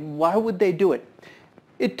 why? Why would they do it?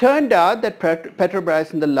 It turned out that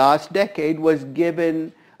Petrobras in the last decade was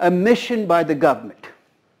given a mission by the government.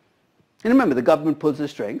 And remember, the government pulls the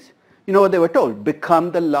strings. You know what they were told?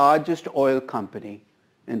 Become the largest oil company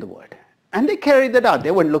in the world. And they carried that out.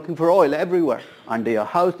 They went looking for oil everywhere. Under your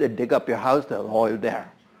house, they'd dig up your house, there's oil there.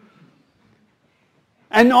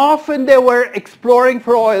 And often they were exploring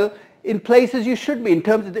for oil in places you should be, in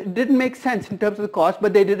terms of, it didn't make sense in terms of the cost,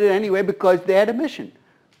 but they did it anyway because they had a mission.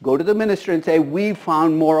 Go to the minister and say, we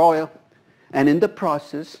found more oil. And in the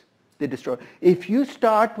process, they destroy. If you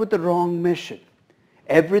start with the wrong mission,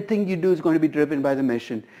 everything you do is going to be driven by the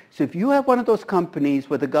mission. So if you have one of those companies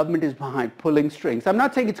where the government is behind pulling strings, I'm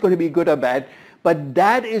not saying it's going to be good or bad, but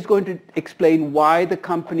that is going to explain why the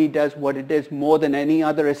company does what it does more than any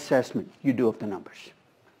other assessment you do of the numbers.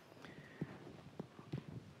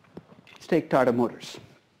 Let's take Tata Motors.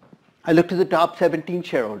 I looked at the top 17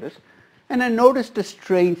 shareholders, and I noticed a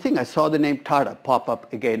strange thing. I saw the name Tata pop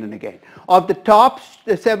up again and again. Of the top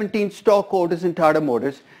 17 stockholders in Tata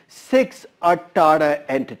Motors, 6 are Tata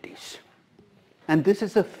entities. And this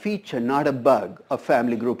is a feature, not a bug, of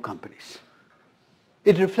family group companies.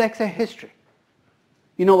 It reflects a history.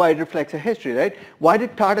 You know why it reflects a history, right? Why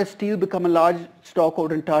did Tata Steel become a large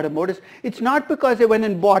stockholder in Tata Motors? It's not because they went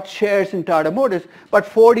and bought shares in Tata Motors, but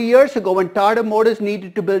 40 years ago when Tata Motors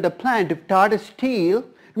needed to build a plant, if Tata Steel,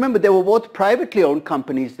 remember they were both privately owned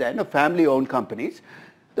companies then, or family owned companies,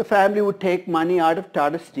 the family would take money out of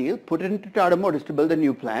Tata Steel, put it into Tata Motors to build a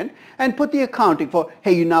new plant, and put the accounting for,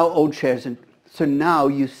 hey, you now own shares in. So now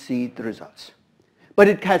you see the results. But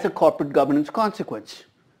it has a corporate governance consequence.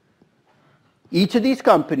 Each of these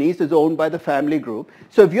companies is owned by the family group.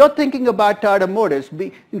 So if you're thinking about Tata Motors,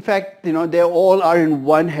 in fact, you know, they all are in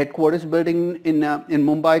one headquarters building in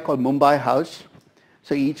Mumbai called Mumbai House.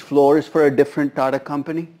 So each floor is for a different Tata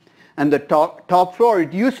company. And the top floor,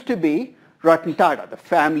 it used to be Ratan Tata, the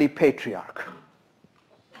family patriarch.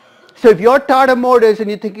 So if you're Tata Motors and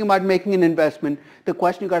you're thinking about making an investment, the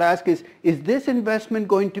question you got to ask is this investment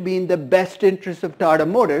going to be in the best interest of Tata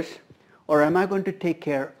Motors, or am I going to take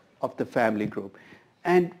care of the family group?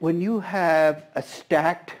 And when you have a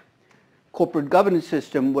stacked corporate governance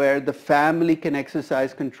system where the family can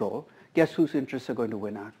exercise control, guess whose interests are going to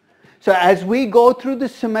win out? So as we go through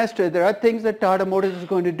this semester, there are things that Tata Motors is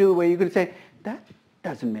going to do where you're going to say, that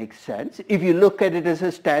doesn't make sense if you look at it as a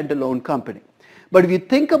standalone company. But if you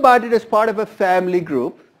think about it as part of a family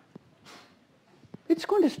group, it's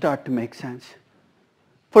going to start to make sense.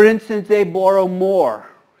 For instance, they borrow more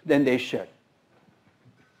than they should.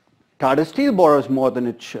 Tata Steel borrows more than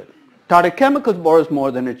it should. Tata Chemicals borrows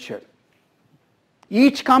more than it should.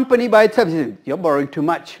 Each company by itself says, you're borrowing too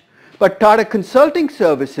much. But Tata Consulting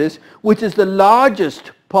Services, which is the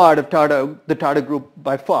largest part of the Tata Group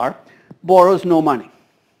by far, borrows no money.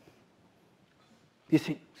 You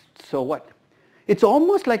see, so what? It's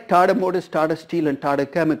almost like Tata Motors, Tata Steel, and Tata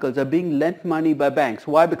Chemicals are being lent money by banks.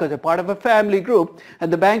 Why? Because they're part of a family group,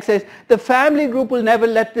 and the bank says, the family group will never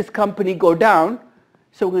let this company go down,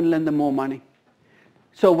 so we're going to lend them more money.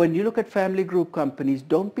 So when you look at family group companies,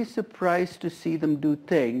 don't be surprised to see them do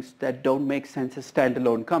things that don't make sense as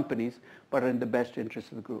standalone companies, but are in the best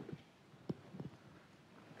interest of the group.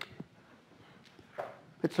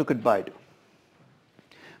 Let's look at Baidu.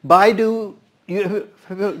 Baidu,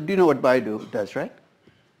 do you know what Baidu does, right?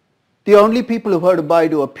 The only people who've heard of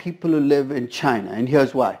Baidu are people who live in China, and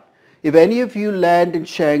here's why. If any of you land in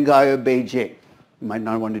Shanghai or Beijing, you might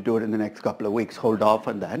not want to do it in the next couple of weeks, hold off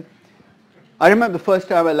on that. I remember the first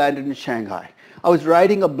time I landed in Shanghai. I was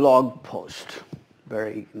writing a blog post,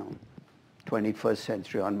 very, 21st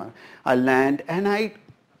century I land and I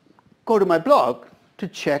go to my blog to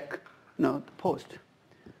check, the post.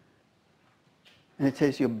 And it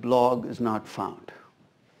says your blog is not found.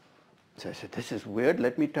 So I said, this is weird.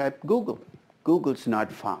 Let me type Google. Google's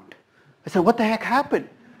not found. I said, what the heck happened?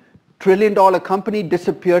 $1 trillion company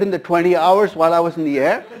disappeared in the 20 hours while I was in the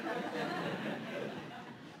air?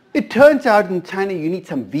 It turns out in China you need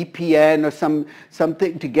some VPN or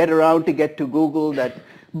something to get around to get to Google. That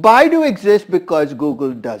Baidu exists because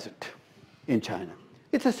Google doesn't in China.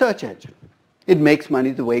 It's a search engine. It makes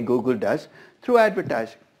money the way Google does through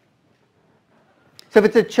advertising. So if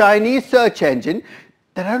it's a Chinese search engine,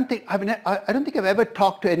 then I don't think I've ever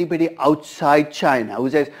talked to anybody outside China who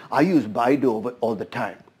says, I use Baidu all the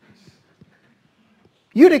time.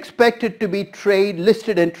 You'd expect it to be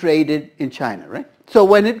listed and traded in China, right? So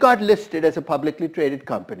when it got listed as a publicly traded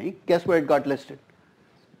company, guess where it got listed?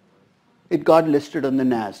 it got listed on the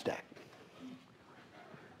NASDAQ.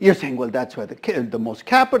 You're saying, well, that's where the most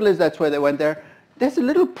capital is, that's why they went there. There's a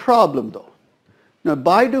little problem, though. Now,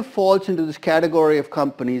 Baidu falls into this category of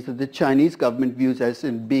companies that the Chinese government views as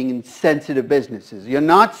being in sensitive businesses. You're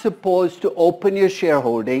not supposed to open your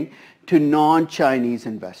shareholding to non-Chinese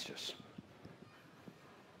investors.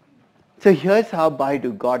 So here's how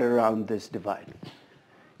Baidu got around this divide.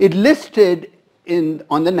 It listed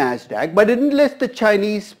on the NASDAQ, but it didn't list the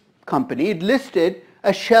Chinese company. It listed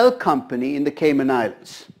a shell company in the Cayman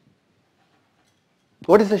Islands.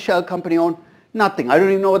 What does a shell company own? Nothing. I don't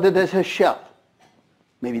even know whether there's a shell.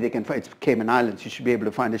 Maybe they can find, it's Cayman Islands, you should be able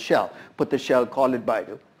to find a shell. Put the shell, call it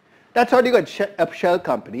Baidu. That's how you got a shell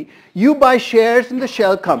company. You buy shares in the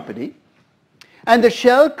shell company, and the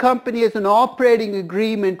shell company has an operating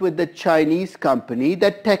agreement with the Chinese company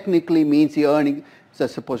that technically means the earnings are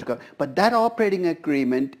supposed to go. But that operating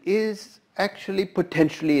agreement is actually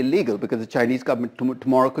potentially illegal because the Chinese government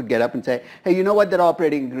tomorrow could get up and say, hey, you know what, that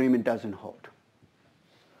operating agreement doesn't hold.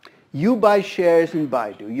 You buy shares in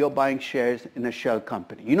Baidu, you're buying shares in a shell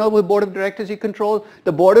company. You know the board of directors you control?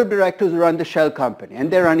 The board of directors run the shell company, and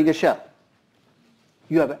they're running a shell.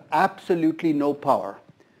 You have absolutely no power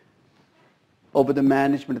over the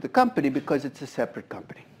management of the company because it's a separate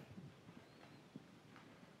company.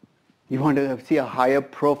 You want to see a higher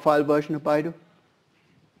profile version of Baidu?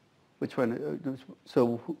 Which one?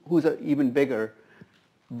 So who's an even bigger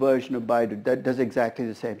version of Baidu that does exactly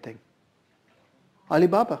the same thing?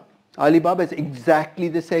 Alibaba. Alibaba is exactly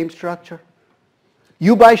the same structure.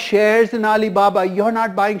 You buy shares in Alibaba, you're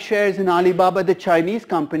not buying shares in Alibaba, the Chinese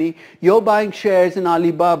company, you're buying shares in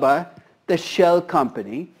Alibaba, the shell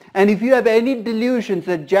company. And if you have any delusions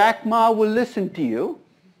that Jack Ma will listen to you,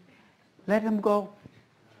 let him go.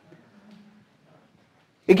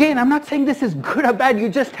 Again, I'm not saying this is good or bad, you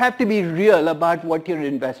just have to be real about what you're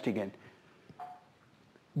investing in.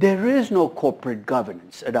 There is no corporate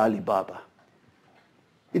governance at Alibaba.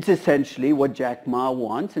 It's essentially what Jack Ma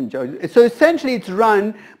wants. So essentially it's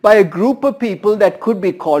run by a group of people that could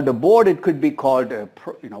be called a board, it could be called a,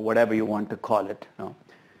 whatever you want to call it.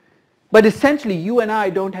 But essentially you and I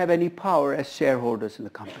don't have any power as shareholders in the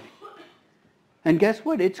company. And guess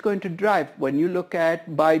what? It's going to drive. When you look at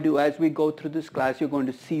Baidu as we go through this class, you're going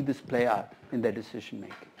to see this play out in their decision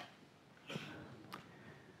making. Let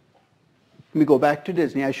me go back to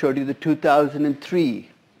Disney. I showed you the 2003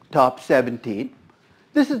 top 17.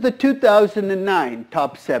 This is the 2009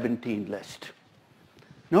 top 17 list.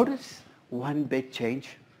 Notice one big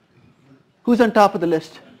change. Who's on top of the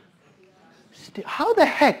list? How the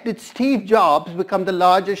heck did Steve Jobs become the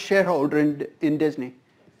largest shareholder in Disney?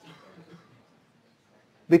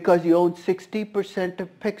 Because he owned 60%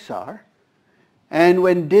 of Pixar. And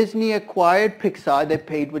when Disney acquired Pixar, they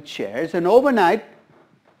paid with shares. And overnight,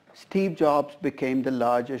 Steve Jobs became the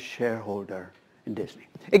largest shareholder in Disney.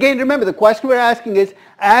 Again, remember, the question we're asking is,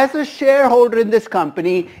 as a shareholder in this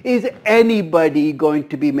company, is anybody going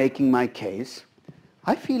to be making my case?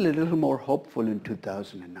 I feel a little more hopeful in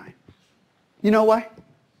 2009. You know why?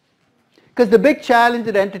 Because the big challenge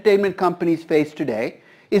that entertainment companies face today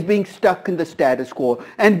is being stuck in the status quo.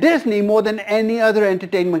 And Disney, more than any other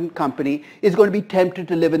entertainment company, is going to be tempted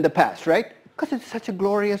to live in the past, right? Because it's such a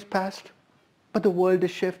glorious past. But the world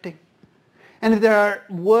is shifting. And if there are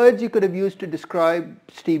words you could have used to describe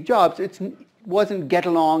Steve Jobs, it wasn't get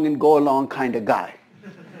along and go along kind of guy.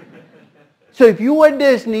 So if you were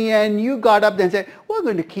Disney and you got up there and said, we're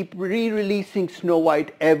going to keep re-releasing Snow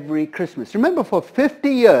White every Christmas. Remember, for 50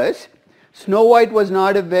 years, Snow White was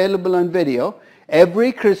not available on video.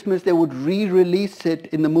 Every Christmas they would re-release it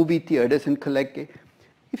in the movie theaters and collect it.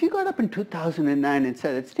 If you got up in 2009 and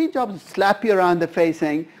said it, Steve Jobs would slap you around the face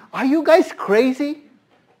saying, are you guys crazy?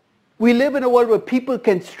 We live in a world where people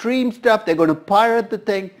can stream stuff, they're going to pirate the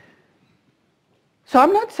thing. So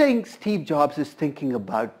I'm not saying Steve Jobs is thinking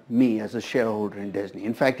about me as a shareholder in Disney.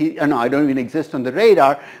 In fact, I don't even exist on the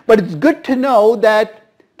radar, but it's good to know that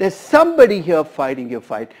there's somebody here fighting your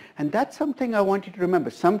fight. And that's something I want you to remember.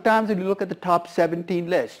 Sometimes when you look at the top 17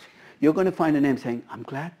 list, you're going to find a name saying, I'm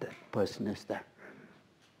glad that person is there.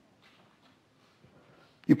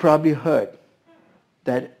 You probably heard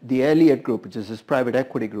that the Elliott Group, which is this private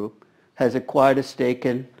equity group, has acquired a stake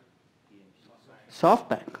in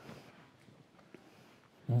SoftBank.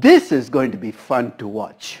 This is going to be fun to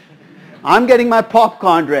watch. I'm getting my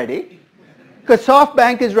popcorn ready because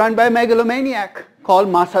SoftBank is run by a megalomaniac called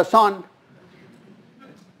Masa Son.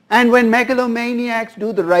 And when megalomaniacs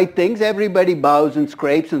do the right things, everybody bows and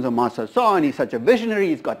scrapes and says, Masa Son, he's such a visionary,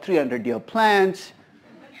 he's got 300-year plans.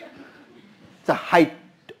 It's a height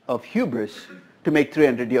of hubris to make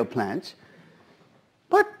 300-year plans.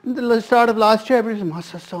 But at the start of last year, everybody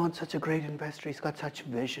said, Masa Son, such a great investor, he's got such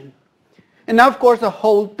vision. And now, of course, the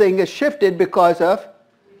whole thing has shifted because of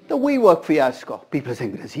the WeWork fiasco. People are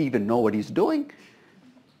saying, does he even know what he's doing?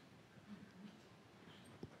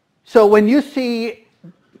 So when you see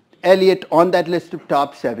Elliott on that list of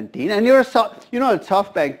top 17, and you know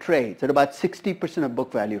SoftBank trades at about 60% of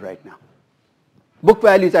book value right now. Book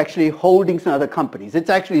value is actually holdings in other companies. It's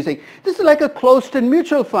actually saying, this is like a closed-end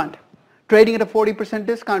mutual fund, trading at a 40%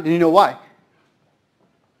 discount. And you know why?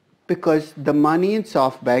 Because the money in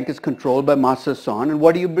SoftBank is controlled by Masa Son, and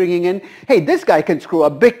what are you bringing in? Hey, this guy can screw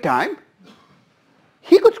up big time.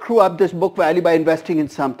 He could screw up this book value by investing in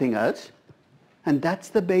something else, and that's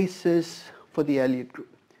the basis for the Elliott Group.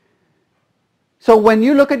 So when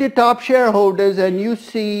you look at your top shareholders and you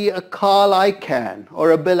see a Carl Icahn or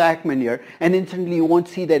a Bill Ackman here, and instantly you won't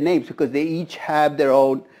see their names because they each have their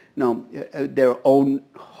own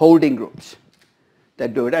holding groups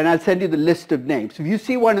that do it. And I'll send you the list of names. If you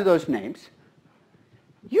see one of those names,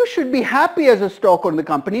 you should be happy as a stockholder in the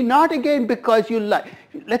company, not again because you like.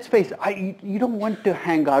 Let's face it, you don't want to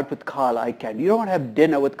hang out with Carl Icahn. You don't want to have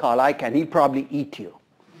dinner with Carl Icahn. He'll probably eat you.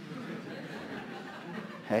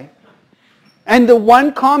 Okay? And the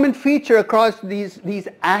one common feature across these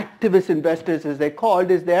activist investors, as they're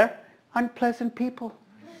called, is they're unpleasant people.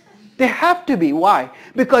 They have to be. Why?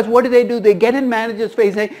 Because what do? They get in managers'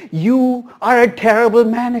 face and say, you are a terrible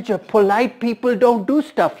manager. Polite people don't do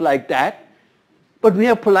stuff like that. But we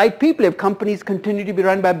have polite people if companies continue to be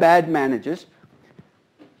run by bad managers.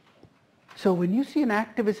 So when you see an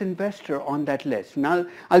activist investor on that list, now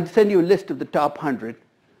I'll send you a list of the top 100,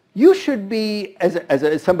 you should be,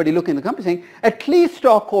 as somebody looking at the company, saying, at least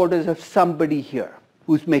stockholders of somebody here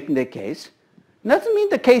who's making their case. It doesn't mean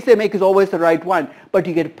the case they make is always the right one, but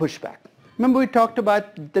you get a pushback. Remember we talked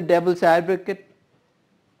about the devil's advocate?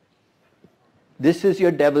 This is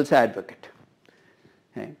your devil's advocate.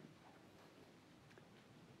 Okay?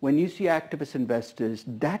 When you see activist investors,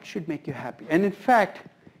 that should make you happy. And in fact,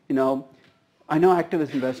 I know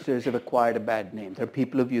activist investors have acquired a bad name. There are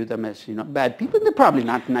people who view them as, bad people. They're probably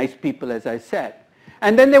not nice people, as I said.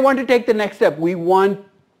 And then they want to take the next step. We want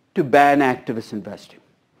to ban activist investing.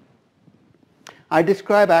 I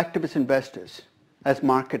describe activist investors as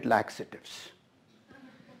market laxatives,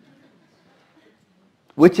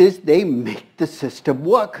 which is they make the system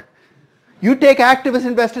work. You take activist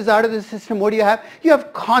investors out of the system, what do you have? You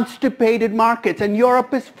have constipated markets, and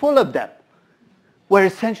Europe is full of them, where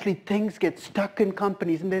essentially things get stuck in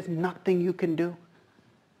companies and there's nothing you can do.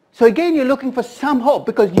 So again, you're looking for some hope,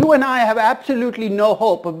 because you and I have absolutely no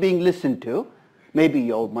hope of being listened to. Maybe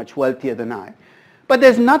you're much wealthier than I. But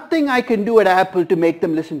there's nothing I can do at Apple to make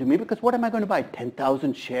them listen to me, because what am I going to buy?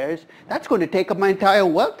 10,000 shares? That's going to take up my entire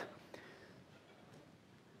wealth.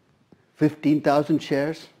 15,000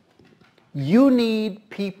 shares? You need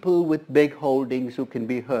people with big holdings who can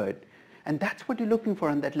be heard. And that's what you're looking for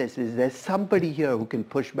on that list, is there's somebody here who can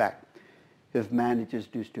push back if managers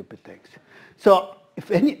do stupid things. So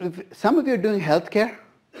if some of you are doing healthcare,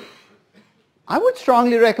 I would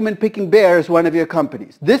strongly recommend picking Bayer as one of your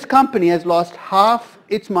companies. This company has lost half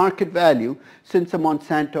its market value since the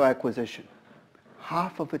Monsanto acquisition.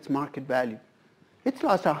 Half of its market value. It's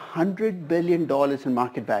lost $100 billion in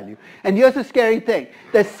market value. And here's the scary thing.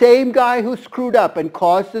 The same guy who screwed up and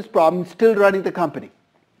caused this problem is still running the company.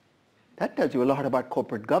 That tells you a lot about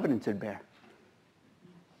corporate governance at Bayer.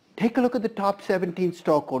 Take a look at the top 17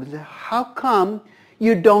 stockholders. How come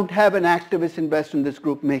you don't have an activist investor in this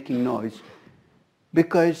group making noise?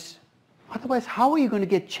 Because otherwise, how are you going to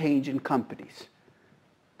get change in companies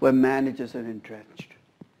where managers are entrenched?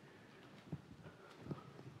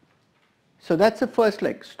 So that's the first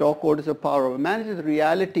leg. Stockholders have power over managers. The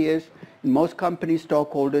reality is, in most companies,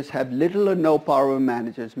 stockholders have little or no power over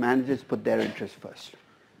managers. Managers put their interests first.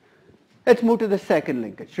 Let's move to the second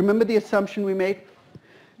linkage. Remember the assumption we made?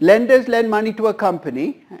 Lenders lend money to a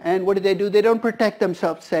company, and what do? They don't protect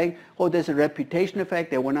themselves, saying, oh, there's a reputation effect.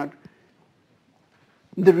 They will not.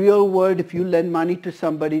 In the real world, if you lend money to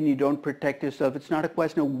somebody and you don't protect yourself, it's not a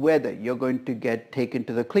question of whether you're going to get taken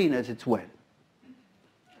to the cleaners, it's when.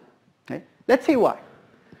 Okay? Let's see why.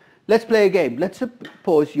 Let's play a game. Let's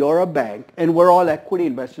suppose you're a bank and we're all equity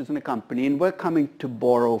investors in a company and we're coming to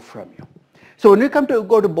borrow from you. So when we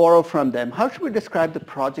go to borrow from them, how should we describe the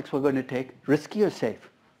projects we're going to take? Risky or safe?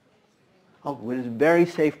 Oh, we're very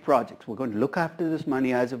safe projects. We're going to look after this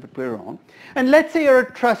money as if it were our own. And let's say you're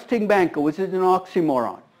a trusting banker, which is an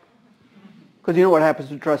oxymoron. Because you know what happens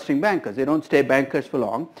to trusting bankers. They don't stay bankers for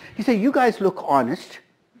long. You say, you guys look honest.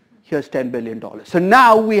 Here's $10 billion. So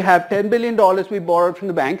now we have $10 billion we borrowed from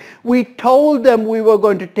the bank. We told them we were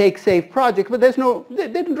going to take safe projects, but they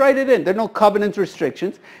didn't write it in. There are no covenants,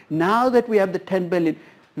 restrictions. Now that we have the $10 billion,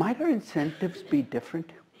 might our incentives be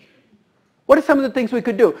different? What are some of the things we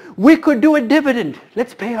could do? We could do a dividend.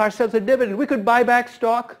 Let's pay ourselves a dividend. We could buy back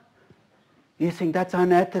stock. You think that's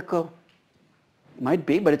unethical? Might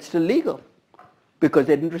be, but it's still legal because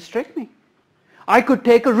they didn't restrict me. I could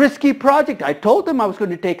take a risky project. I told them I was going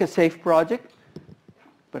to take a safe project,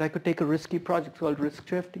 but I could take a risky project called risk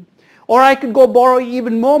shifting. Or I could go borrow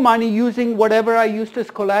even more money using whatever I used as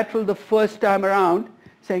collateral the first time around,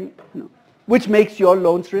 saying, which makes your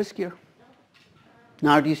loans riskier.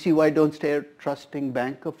 Now do you see why I don't stay a trusting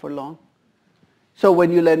banker for long? So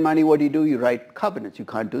when you lend money, what do? You write covenants. You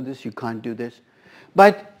can't do this, you can't do this.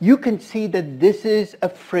 But you can see that this is a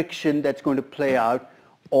friction that's going to play out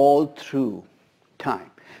all through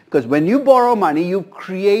time. Because when you borrow money, you've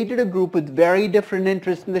created a group with very different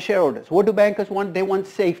interests in the shareholders. What do bankers want? They want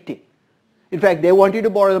safety. In fact, they want you to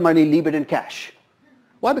borrow the money, leave it in cash.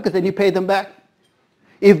 Why? Because then you pay them back.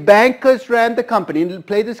 If bankers ran the company and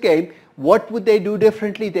play this game, what would they do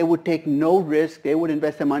differently? They would take no risk. They would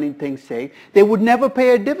invest their money in things safe. They would never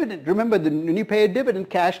pay a dividend. Remember, when you pay a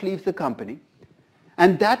dividend, cash leaves the company.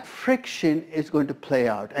 And that friction is going to play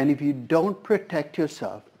out. And if you don't protect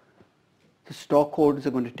yourself, the stockholders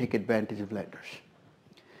are going to take advantage of lenders.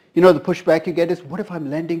 The pushback you get is, what if I'm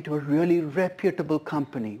lending to a really reputable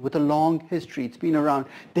company with a long history? It's been around.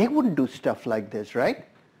 They wouldn't do stuff like this, right?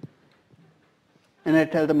 And I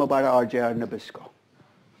tell them about RJR Nabisco.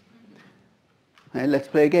 And let's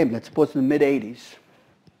play a game. Let's suppose in the mid-'80s,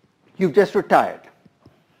 you've just retired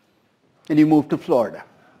and you move to Florida.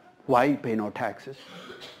 Why? You pay no taxes.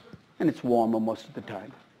 And it's warmer most of the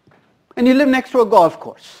time. And you live next to a golf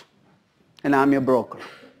course. And I'm your broker.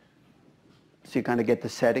 So you kind of get the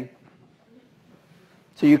setting.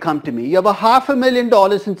 So you come to me. You have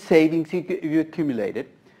 $500,000 in savings you accumulated.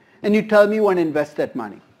 And you tell me you want to invest that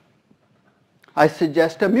money. I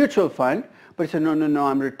suggest a mutual fund. But you say, no,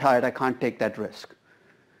 I'm retired. I can't take that risk.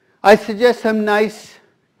 I suggest some nice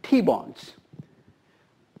T-bonds.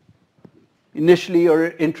 Initially you're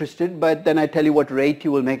interested, but then I tell you what rate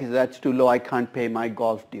you will make. That's too low. I can't pay my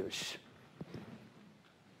golf dues.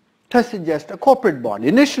 To suggest a corporate bond.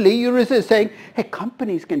 Initially, you resist, saying, hey,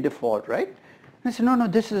 companies can default, right? And I said, no,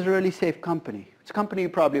 this is a really safe company. It's a company you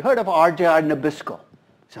probably heard of, RJR Nabisco.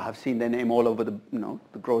 So I've seen their name all over the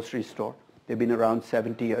grocery store. They've been around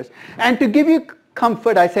 70 years. And to give you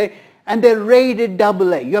comfort, I say, and they're rated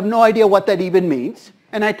AA. You have no idea what that even means.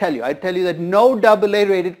 And I tell you that no AA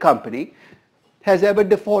rated company has ever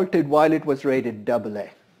defaulted while it was rated AA.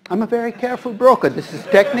 I'm a very careful broker. This is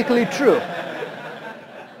technically true.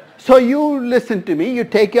 So you listen to me, you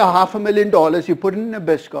take your $500,000, you put it in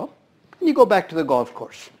Nabisco, and you go back to the golf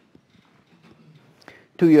course.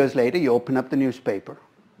 2 years later, you open up the newspaper,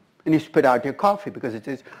 and you spit out your coffee because it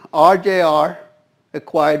says RJR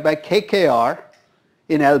acquired by KKR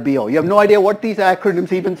in LBO. You have no idea what these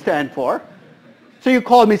acronyms even stand for. So you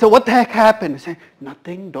call me, so what the heck happened? I say,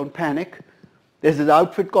 nothing, don't panic. There's this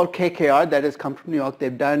outfit called KKR that has come from New York.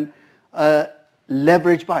 They've done a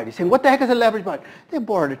leverage buy. You're saying, what the heck is a leverage buy? They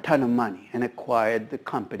borrowed a ton of money and acquired the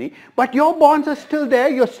company. But your bonds are still there.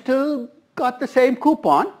 You've still got the same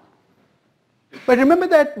coupon. But remember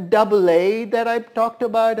that AA that I talked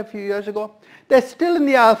about a few years ago? They're still in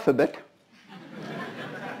the alphabet.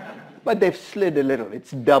 But they've slid a little.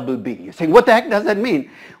 It's BB. You're saying, what the heck does that mean?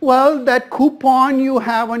 Well, that coupon you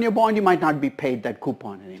have on your bond, you might not be paid that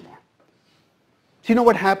coupon anymore. So you know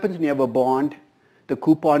what happens when you have a bond? The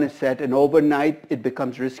coupon is set, and overnight it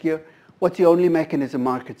becomes riskier. What's the only mechanism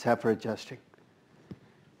markets have for adjusting?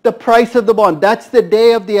 The price of the bond. That's the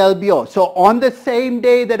day of the LBO. So on the same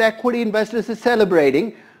day that equity investors are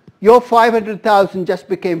celebrating, your $500,000 just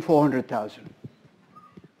became $400,000.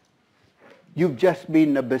 You've just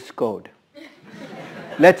been Nabisco'd.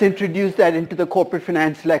 Let's introduce that into the corporate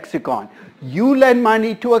finance lexicon. You lend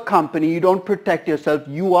money to a company, you don't protect yourself,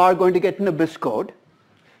 you are going to get Nabisco'd.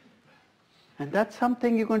 And that's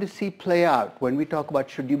something you're going to see play out when we talk about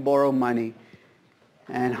should you borrow money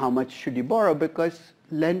and how much should you borrow, because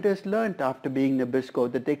lenders learned after being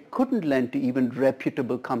Nabisco that they couldn't lend to even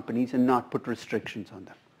reputable companies and not put restrictions on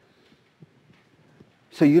them.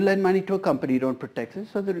 So you lend money to a company, you don't protect it.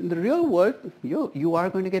 So in the real world, you are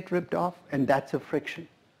going to get ripped off, and that's a friction.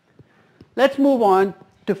 Let's move on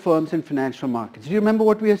to firms and financial markets. Do you remember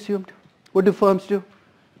what we assumed? What do firms do?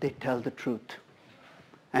 They tell the truth,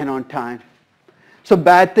 and on time. So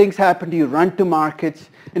bad things happen to you, run to markets,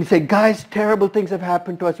 and you say, guys, terrible things have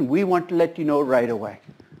happened to us, and we want to let you know right away.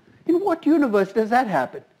 In what universe does that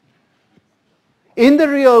happen? In the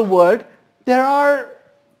real world, there are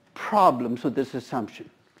problems with this assumption.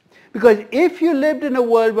 Because if you lived in a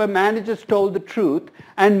world where managers told the truth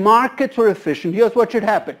and markets were efficient, here's what should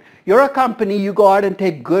happen. You're a company, you go out and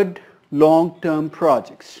take good long-term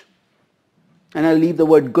projects. And I'll leave the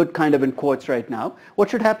word good kind of in quotes right now. What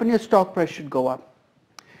should happen? Your stock price should go up.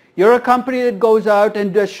 You're a company that goes out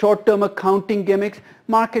and does short-term accounting gimmicks.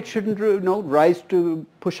 Market shouldn't rise to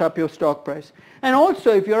push up your stock price. And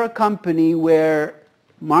also, if you're a company where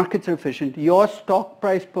markets are efficient, your stock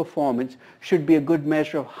price performance should be a good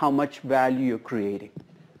measure of how much value you're creating.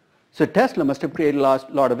 So Tesla must have created a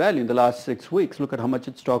lot of value in the last 6 weeks. Look at how much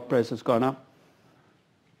its stock price has gone up.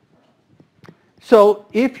 So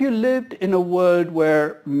if you lived in a world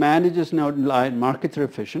where managers now lie and markets are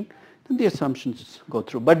efficient, then the assumptions go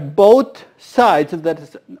through. But both sides of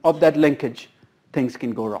that linkage, things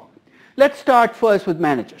can go wrong. Let's start first with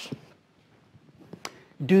managers.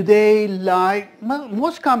 Do they lie? Well,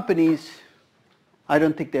 most companies, I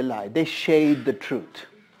don't think they lie. They shade the truth.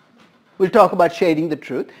 We'll talk about shading the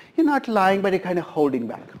truth. You're not lying, but you're kind of holding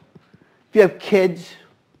back. If you have kids,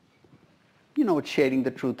 you know what shading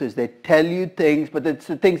the truth is. They tell you things, but it's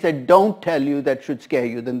the things they don't tell you that should scare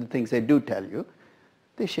you than the things they do tell you.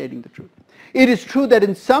 They're shading the truth. It is true that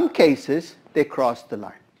in some cases, they cross the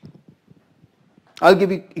line. I'll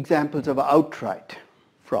give you examples of outright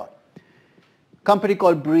fraud. A company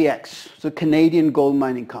called Bre-X, it's a Canadian gold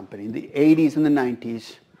mining company. In the 80s and the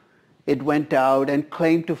 90s, it went out and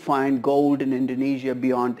claimed to find gold in Indonesia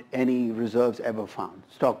beyond any reserves ever found.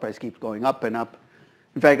 Stock price keeps going up and up.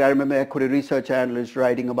 In fact, I remember equity research analysts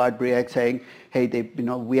writing about Bre-X saying, hey, they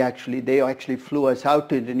actually flew us out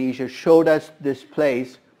to Indonesia, showed us this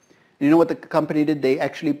place. And you know what the company did? They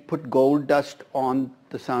actually put gold dust on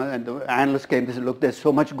the sun, and the analysts came and said, look, there's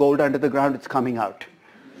so much gold under the ground, it's coming out.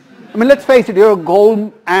 I mean, let's face it, you're a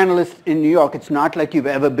gold analyst in New York. It's not like you've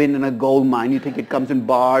ever been in a gold mine. You think it comes in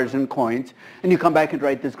bars and coins, and you come back and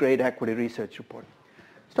write this great equity research report.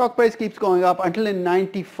 Stock price keeps going up until in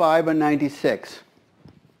 95 or 96.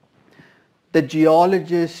 The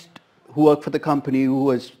geologist who worked for the company, who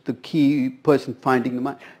was the key person finding the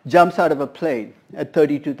mine, jumps out of a plane at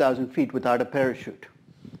 32,000 feet without a parachute.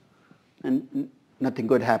 And nothing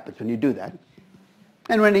good happens when you do that.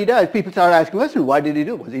 And when he does, people start asking questions. Why did he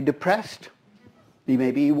do it? Was he depressed?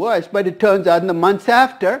 Maybe he was. But it turns out in the months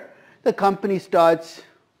after, the company starts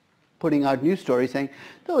putting out news stories saying,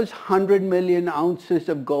 those 100 million ounces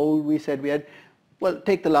of gold we said we had, well,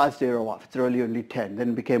 take the last 0 off. It's really only 10. Then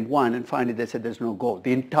it became 1, and finally they said there's no gold.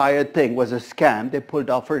 The entire thing was a scam they pulled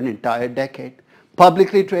off for an entire decade.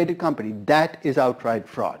 Publicly traded company. That is outright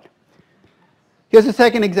fraud. Here's a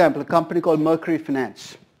second example, a company called Mercury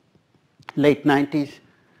Finance. Late 90s.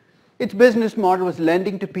 Its business model was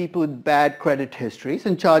lending to people with bad credit histories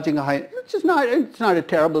and charging a high, it's not a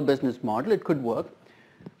terrible business model, it could work.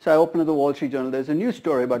 So I opened up the Wall Street Journal, there's a news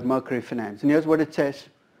story about Mercury Finance, and here's what it says.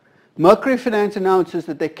 Mercury Finance announces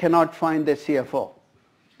that they cannot find their CFO.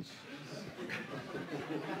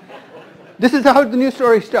 This is how the news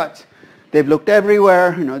story starts. They've looked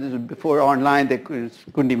everywhere, this was before online, they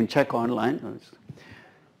couldn't even check online.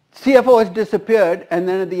 CFO has disappeared, and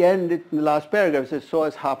then at the end, in the last paragraph, it says, so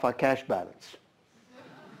is half our cash balance.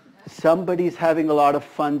 Somebody's having a lot of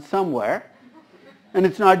fun somewhere, and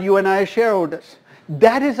it's not you and I as shareholders.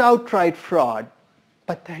 That is outright fraud,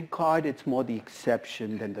 but thank God it's more the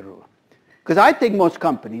exception than the rule. Because I think most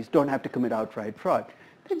companies don't have to commit outright fraud.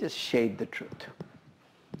 They just shade the truth.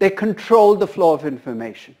 They control the flow of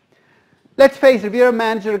information. Let's face it, if you're a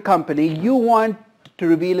manager of a company, you want to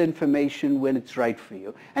reveal information when it's right for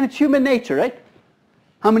you. And it's human nature, right?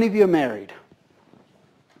 How many of you are married?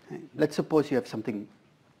 Let's suppose you have something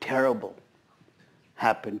terrible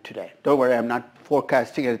happen today. Don't worry, I'm not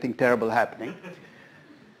forecasting anything terrible happening. I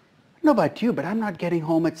don't know about you, but I'm not getting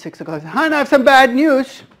home at 6 o'clock. I have some bad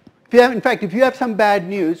news. In fact, if you have some bad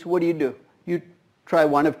news, what do? You try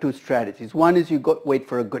one of two strategies. One is you wait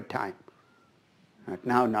for a good time.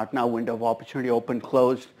 Not now, window of opportunity, open,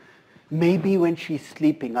 closed. Maybe when she's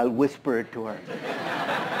sleeping, I'll whisper it to her.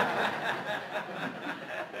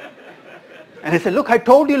 And I said, look, I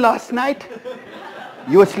told you last night.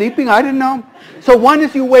 You were sleeping, I didn't know. So one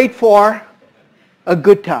is you wait for a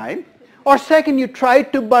good time. Or second, you try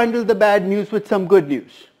to bundle the bad news with some good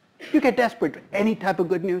news. You get desperate for any type of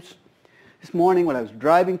good news. This morning when I was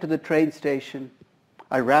driving to the train station,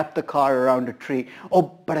 I wrapped the car around a tree.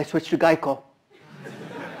 Oh, but I switched to Geico.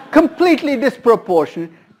 Completely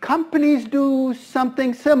disproportionate. Companies do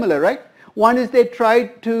something similar, right? One is they try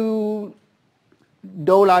to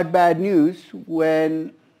dole out bad news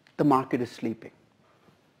when the market is sleeping.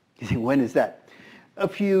 You think, when is that?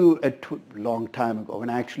 long time ago, when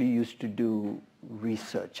I actually used to do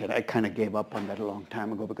research, and I kind of gave up on that a long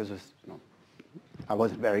time ago because I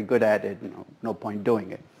wasn't very good at it, no point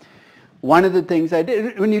doing it. One of the things I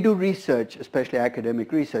did, when you do research, especially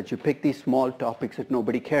academic research, you pick these small topics that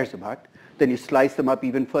nobody cares about, then you slice them up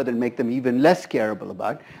even further and make them even less careable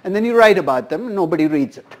about, and then you write about them and nobody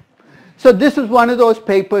reads it. So this is one of those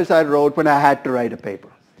papers I wrote when I had to write a paper,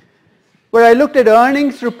 where I looked at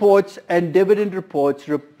earnings reports and dividend reports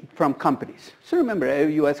from companies. So remember,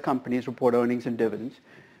 US companies report earnings and dividends.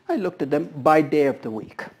 I looked at them by day of the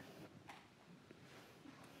week.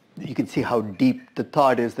 You can see how deep the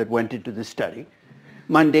thought is that went into the study.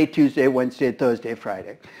 Monday, Tuesday, Wednesday, Thursday,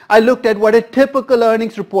 Friday. I looked at what a typical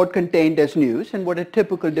earnings report contained as news and what a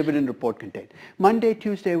typical dividend report contained. Monday,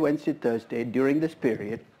 Tuesday, Wednesday, Thursday, during this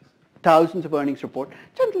period, thousands of earnings reports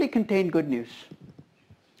generally contained good news.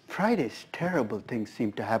 Fridays, terrible things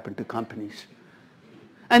seem to happen to companies.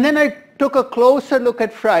 And then I took a closer look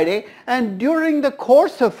at Friday, and during the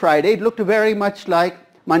course of Friday, it looked very much like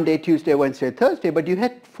Monday, Tuesday, Wednesday, Thursday, but you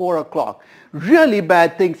hit 4 o'clock. Really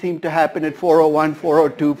bad things seem to happen at 4:01,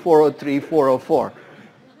 4:02, 4:03, 4:04.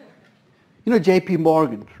 J.P.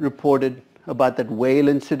 Morgan reported about that whale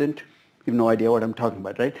incident. You have no idea what I'm talking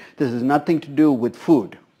about, right? This has nothing to do with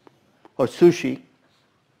food or sushi.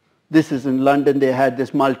 This is in London. They had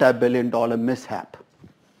this multi-billion-dollar mishap.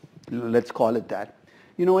 Let's call it that.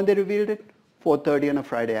 You know when they revealed it? 4:30 on a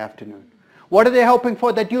Friday afternoon. What are they hoping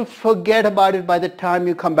for? That you'll forget about it by the time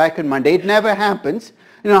you come back on Monday. It never happens.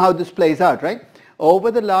 You know how this plays out, right?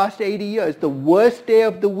 Over the last 80 years, the worst day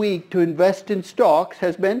of the week to invest in stocks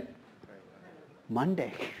has been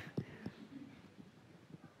Monday.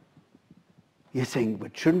 You're saying,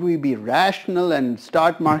 but shouldn't we be rational and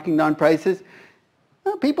start marking down prices?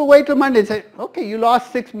 No, people wait till Monday and say, okay, you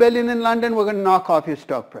lost $6 billion in London, we're going to knock off your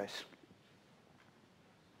stock price.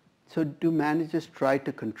 So do managers try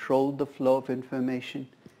to control the flow of information?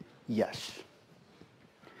 Yes.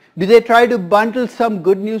 Do they try to bundle some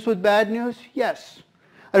good news with bad news? Yes.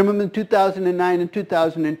 I remember in 2009 and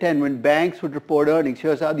 2010 when banks would report earnings,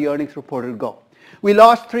 here's how the earnings report would go. We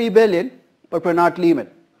lost $3 billion, but we're not Lehman.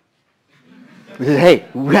 We said, hey,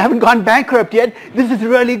 we haven't gone bankrupt yet. This is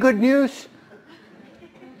really good news.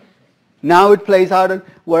 Now it plays out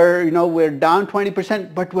where we're down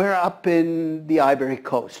 20%, but we're up in the Ivory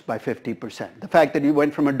Coast by 50%. The fact that you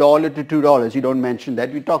went from $1 to $2, you don't mention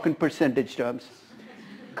that. You talk in percentage terms.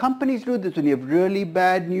 Companies do this. When you have really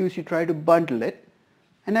bad news, you try to bundle it,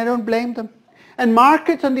 and I don't blame them. And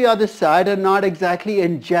markets on the other side are not exactly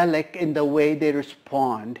angelic in the way they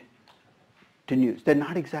respond to news. They're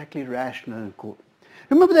not exactly rational and cool.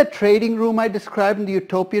 Remember that trading room I described in the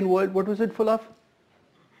utopian world? What was it full of?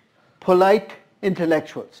 Polite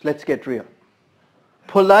intellectuals. Let's get real.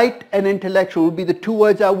 Polite and intellectual would be the two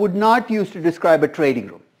words I would not use to describe a trading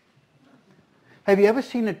room. Have you ever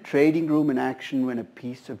seen a trading room in action when a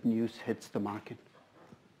piece of news hits the market?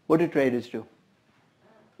 What do traders do?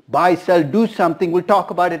 Buy, sell, do something, we'll talk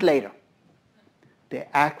about it later. They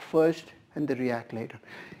act first and they react later.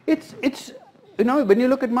 When you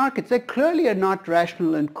look at markets, they clearly are not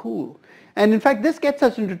rational and cool. And in fact, this gets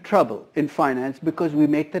us into trouble in finance because we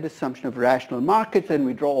make that assumption of rational markets and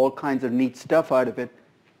we draw all kinds of neat stuff out of it.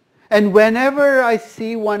 And whenever I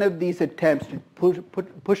see one of these attempts to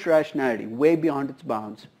push rationality way beyond its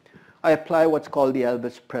bounds, I apply what's called the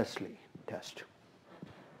Elvis Presley test.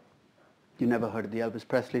 You never heard of the Elvis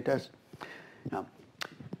Presley test? Now,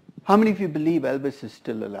 how many of you believe Elvis is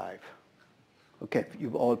still alive? Okay,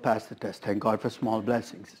 you've all passed the test. Thank God for small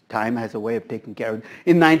blessings. Time has a way of taking care of it.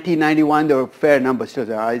 In 1991, there were a fair number still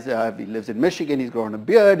alive. He lives in Michigan. He's grown a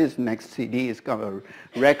beard. His next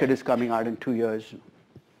record is coming out in 2 years.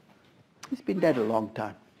 He's been dead a long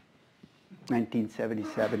time.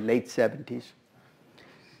 1977, late 70s.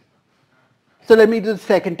 So let me do the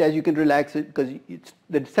second test. You can relax it because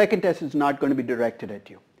the second test is not going to be directed at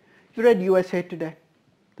you. You read USA Today?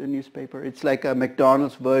 The newspaper. It's like a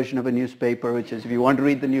McDonald's version of a newspaper, which is if you want to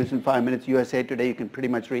read the news in 5 minutes, USA Today, you can pretty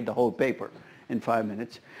much read the whole paper in 5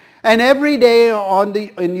 minutes. And every day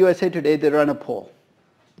in USA Today, they run a poll.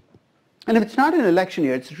 And if it's not an election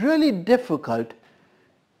year, it's really difficult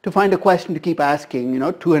to find a question to keep asking,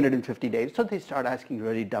 250 days. So they start asking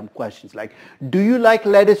really dumb questions like, do you like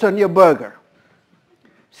lettuce on your burger?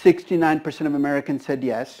 69% of Americans said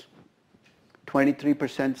yes.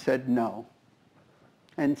 23% said no.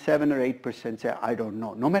 And 7 or 8% say, I don't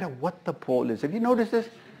know. No matter what the poll is. Have you noticed this?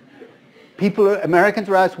 Americans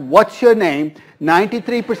were asked, what's your name?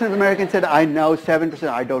 93% of Americans said, I know. 7%,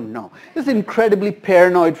 I don't know. This incredibly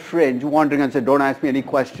paranoid fringe wandering and said, don't ask me any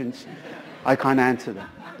questions. I can't answer them.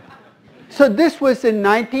 So this was in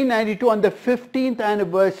 1992 on the 15th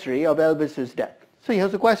anniversary of Elvis's death. So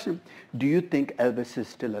here's the question. Do you think Elvis is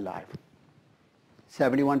still alive?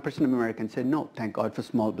 71% of Americans say no, thank God for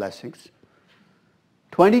small blessings.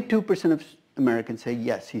 22% of Americans say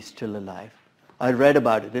yes, he's still alive. I read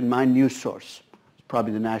about it in my news source,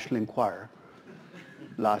 probably the National Enquirer,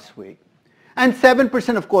 last week. And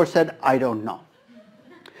 7% of course said, I don't know.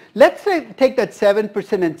 Let's say take that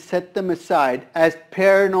 7% and set them aside as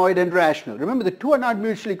paranoid and rational. Remember, the two are not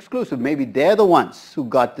mutually exclusive. Maybe they're the ones who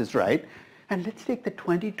got this right. And let's take the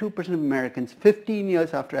 22% of Americans 15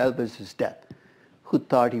 years after Elvis's death who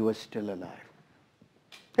thought he was still alive.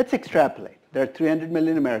 Let's extrapolate. There are 300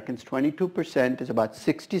 million Americans. 22% is about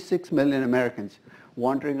 66 million Americans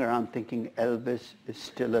wandering around thinking Elvis is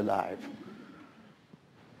still alive.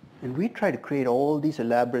 And we try to create all these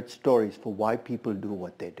elaborate stories for why people do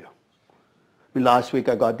what they do. I mean, last week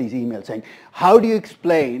I got these emails saying, how do you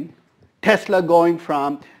explain Tesla going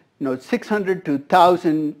from 600 to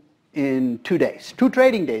 1,000 in 2 days? 2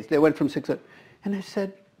 trading days, they went from 600. And I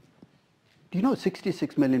said, do you know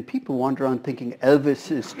 66 million people wander around thinking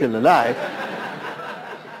Elvis is still alive?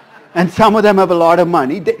 And some of them have a lot of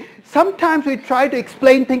money. Sometimes we try to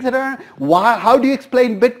explain things that are, how do you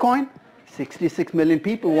explain Bitcoin? 66 million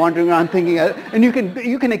people wandering around thinking, and you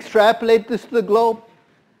can extrapolate this to the globe.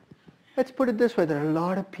 Let's put it this way, there are a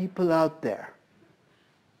lot of people out there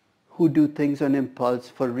who do things on impulse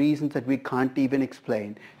for reasons that we can't even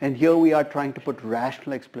explain. And here we are trying to put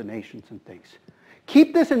rational explanations on things.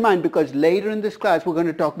 Keep this in mind because later in this class we're going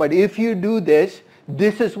to talk about if you do this,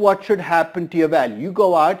 this is what should happen to your value. You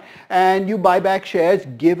go out and you buy back shares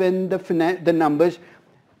given the numbers.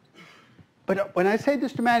 But when I say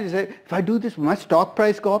this to managers, if I do this, will my stock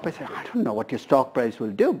price go up? I say, I don't know what your stock price will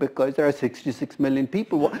do because there are 66 million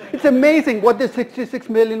people. It's amazing what the 66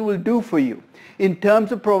 million will do for you in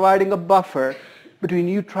terms of providing a buffer between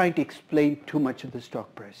you trying to explain too much of the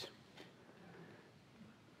stock price.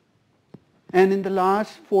 And in the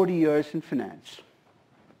last 40 years in finance,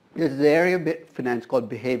 there's an area of finance called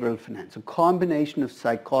behavioral finance, a combination of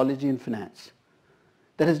psychology and finance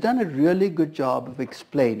that has done a really good job of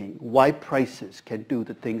explaining why prices can do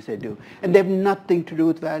the things they do. And they have nothing to do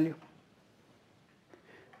with value.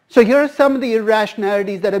 So here are some of the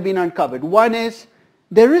irrationalities that have been uncovered. One is,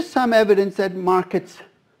 there is some evidence that markets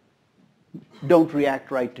don't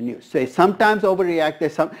react right to news. They sometimes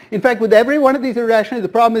overreact. In fact, with every one of these irrationalities,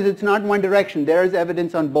 the problem is it's not one direction. There is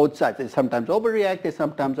evidence on both sides. They sometimes overreact, they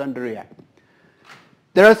sometimes underreact.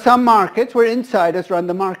 There are some markets where insiders run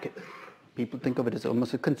the market. People think of it as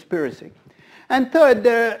almost a conspiracy. And third,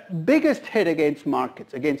 their biggest hit against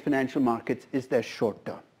markets, against financial markets, is their short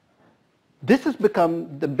term. This has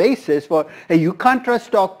become the basis for, hey, you can't trust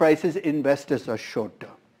stock prices, investors are short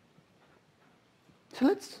term. So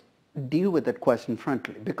let's deal with that question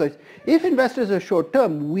frontally, because if investors are short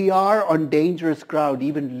term, we are on dangerous ground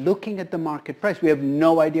even looking at the market price. We have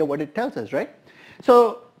no idea what it tells us, right?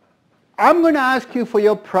 So I'm going to ask you for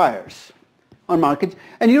your priors on markets,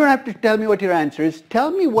 and you don't have to tell me what your answer is. Tell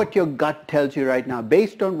me what your gut tells you right now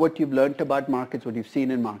based on what you've learned about markets, what you've seen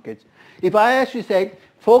in markets. If I ask you, say,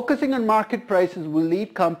 focusing on market prices will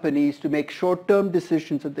lead companies to make short-term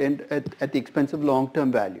decisions at the expense of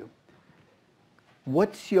long-term value.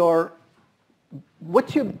 What's your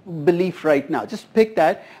belief right now? Just pick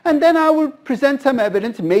that, and then I will present some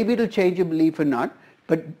evidence. Maybe it'll change your belief or not,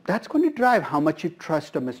 but that's going to drive how much you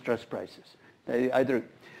trust or mistrust prices.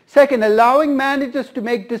 Second, allowing managers to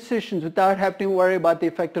make decisions without having to worry about the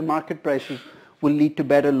effect on market prices will lead to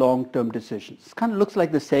better long-term decisions. It kind of looks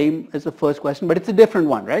like the same as the first question, but it's a different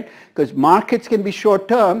one, right? Because markets can be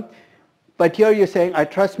short-term, but here you're saying, I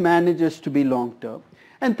trust managers to be long-term.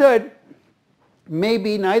 And third,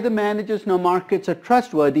 maybe neither managers nor markets are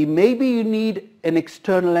trustworthy. Maybe you need an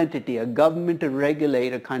external entity, a government, a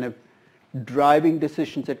regulator, kind of driving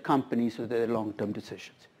decisions at companies so they're long-term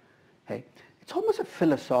decisions. Okay? It's almost a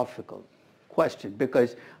philosophical question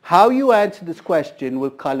because how you answer this question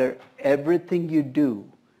will color everything you do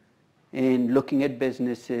in looking at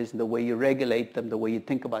businesses, the way you regulate them, the way you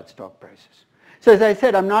think about stock prices. So as I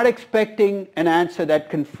said, I'm not expecting an answer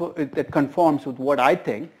that conforms with what I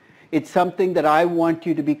think. It's something that I want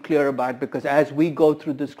you to be clear about because as we go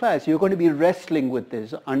through this class, you're going to be wrestling with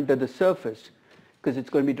this under the surface because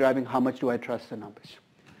it's going to be driving how much do I trust the numbers.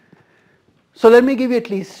 So let me give you at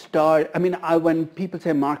least start. I mean, when people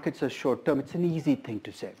say markets are short term, it's an easy thing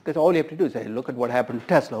to say because all you have to do is say, look at what happened to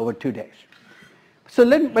Tesla over 2 days. So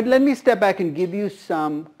let me step back and give you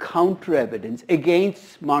some counter evidence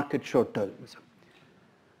against market short termism.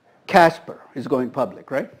 Casper is going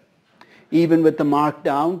public, right? even with the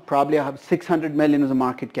markdown, probably I have 600 million as a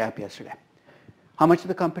market cap yesterday. How much did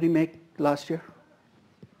the company make last year?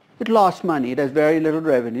 It lost money. It has very little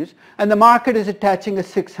revenues. And the market is attaching a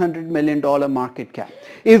 $600 million market cap.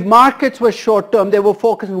 If markets were short-term, they were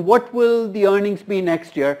focused on what will the earnings be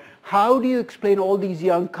next year. How do you explain all these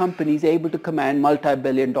young companies able to command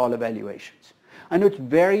multi-billion-dollar valuations? I know it's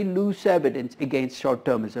very loose evidence against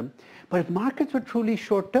short-termism, but if markets were truly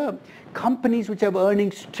short-term, companies which have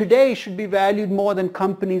earnings today should be valued more than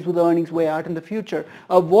companies with earnings way out in the future.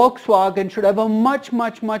 A Volkswagen should have a much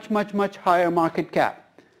higher market cap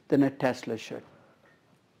than a Tesla should.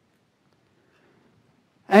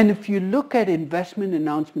 And if you look at investment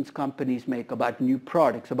announcements companies make about new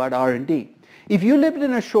products, about R&D, if you lived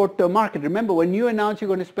in a short-term market, remember when you announce you're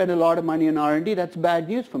going to spend a lot of money on R&D, that's bad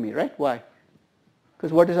news for me, right? Why?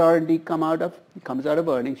 Because what does R&D come out of? It comes out of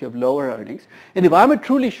earnings. You have lower earnings. And if I'm a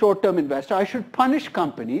truly short-term investor, I should punish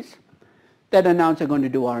companies that announce they're going to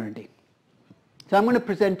do R&D. So I'm going to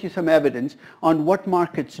present you some evidence on what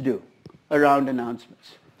markets do around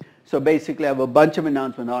announcements. So basically I have a bunch of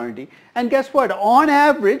announcements on R&D. And guess what? On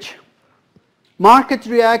average, markets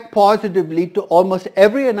react positively to almost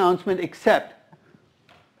every announcement except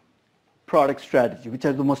product strategy, which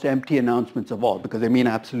has the most empty announcements of all because they mean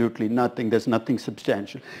absolutely nothing. There's nothing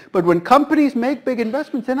substantial. But when companies make big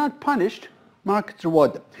investments, they're not punished. Markets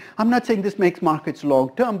reward them. I'm not saying this makes markets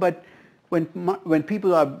long-term, but when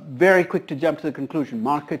people are very quick to jump to the conclusion,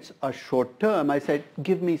 markets are short-term, I said,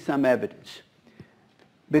 give me some evidence.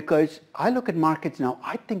 Because I look at markets now,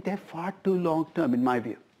 I think they're far too long-term in my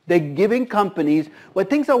view. They're giving companies, where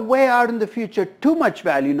things are way out in the future, too much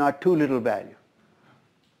value, not too little value,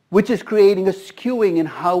 which is creating a skewing in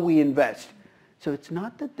how we invest. So it's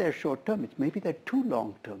not that they're short-term, it's maybe they're too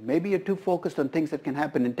long-term. Maybe you're too focused on things that can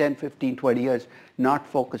happen in 10, 15, 20 years, not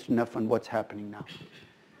focused enough on what's happening now.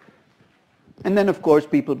 And then, of course,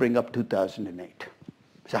 people bring up 2008.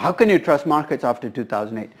 So how can you trust markets after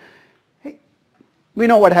 2008? We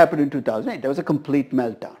know what happened in 2008. There was a complete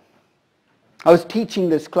meltdown. I was teaching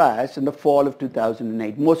this class in the fall of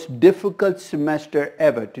 2008. Most difficult semester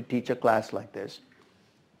ever to teach a class like this.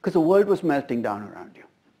 Because the world was melting down around you.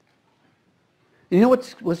 You know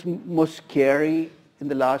what was most scary in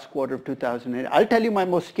the last quarter of 2008? I'll tell you my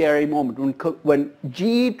most scary moment. When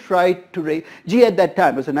GE tried to raise... GE at that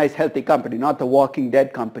time was a nice healthy company, not the Walking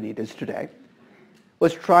Dead company it is today.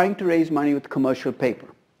 Was trying to raise money with commercial paper.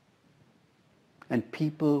 And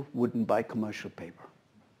people wouldn't buy commercial paper.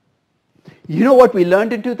 You know what we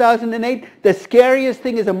learned in 2008? The scariest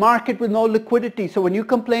thing is a market with no liquidity. So when you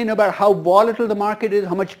complain about how volatile the market is,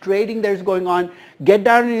 how much trading there's going on, get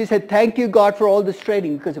down and you say, thank you God for all this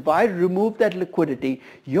trading. Because if I remove that liquidity,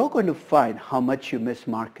 you're going to find how much you miss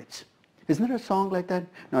markets. Isn't there a song like that?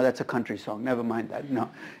 No, that's a country song. Never mind that. No,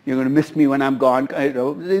 you're going to miss me when I'm gone.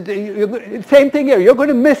 Same thing here. You're going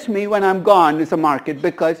to miss me when I'm gone is a market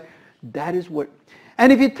because that is what...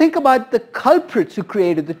 And if you think about the culprits who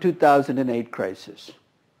created the 2008 crisis,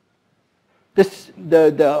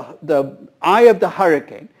 the eye of the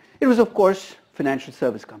hurricane, it was, of course, financial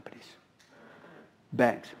service companies,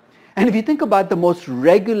 banks. And if you think about the most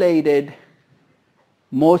regulated,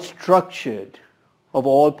 most structured of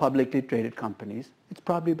all publicly traded companies, it's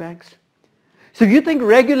probably banks. So if you think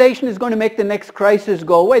regulation is going to make the next crisis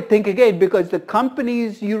go away, think again, because the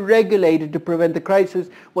companies you regulated to prevent the crisis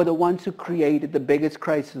were the ones who created the biggest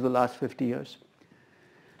crisis of the last 50 years.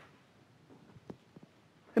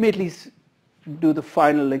 Let me at least do the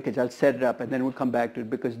final linkage. I'll set it up and then we'll come back to it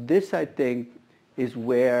because this, I think, is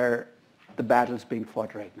where the battle is being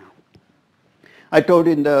fought right now. I told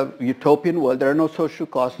you in the utopian world there are no social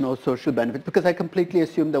costs, no social benefits because I completely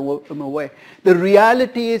assumed them away. The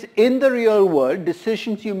reality is in the real world,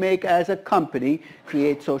 decisions you make as a company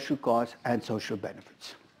create social costs and social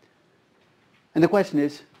benefits. And the question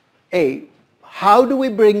is, A, how do we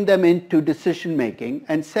bring them into decision making?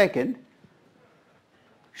 And second,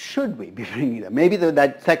 should we be bringing them? Maybe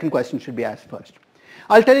that second question should be asked first.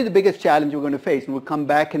 I'll tell you the biggest challenge we're going to face and we'll come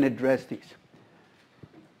back and address these.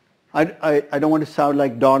 I don't want to sound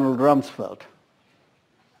like Donald Rumsfeld.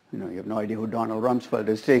 You know, you have no idea who Donald Rumsfeld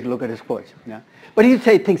is. Take a look at his quotes. Yeah? But he'd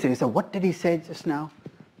say things, and he said, what did he say just now?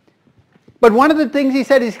 But one of the things he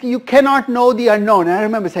said is, you cannot know the unknown. And I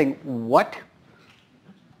remember saying, what?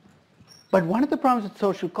 But one of the problems with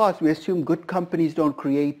social costs, we assume good companies don't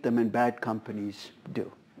create them and bad companies do.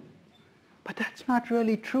 But that's not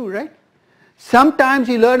really true, right? Sometimes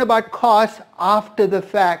you learn about costs after the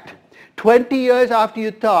fact. 20 years after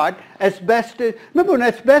you thought asbestos, remember when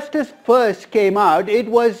asbestos first came out, it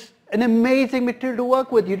was an amazing material to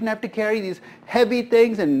work with. You didn't have to carry these heavy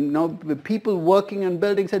things, and the people working on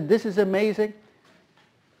buildings said, this is amazing.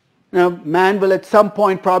 Man will at some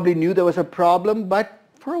point probably knew there was a problem, but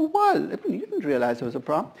for a while, you didn't realize there was a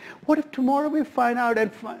problem. What if tomorrow we find out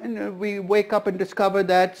and we wake up and discover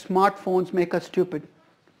that smartphones make us stupid?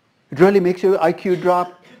 It really makes your IQ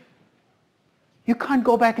drop. You can't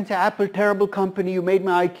go back and say, Apple, terrible company, you made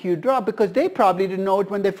my IQ drop, because they probably didn't know it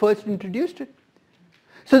when they first introduced it.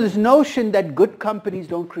 So this notion that good companies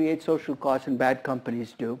don't create social costs and bad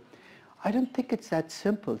companies do, I don't think it's that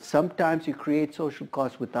simple. Sometimes you create social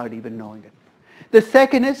costs without even knowing it. The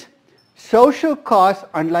second is, social costs,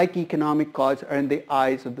 unlike economic costs, are in the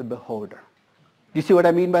eyes of the beholder. Do you see what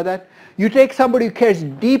I mean by that? You take somebody who cares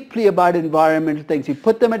deeply about environmental things, you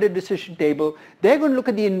put them at a decision table, they're going to look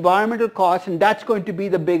at the environmental costs, and that's going to be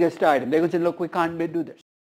the biggest item. They're going to say, look, we can't do this.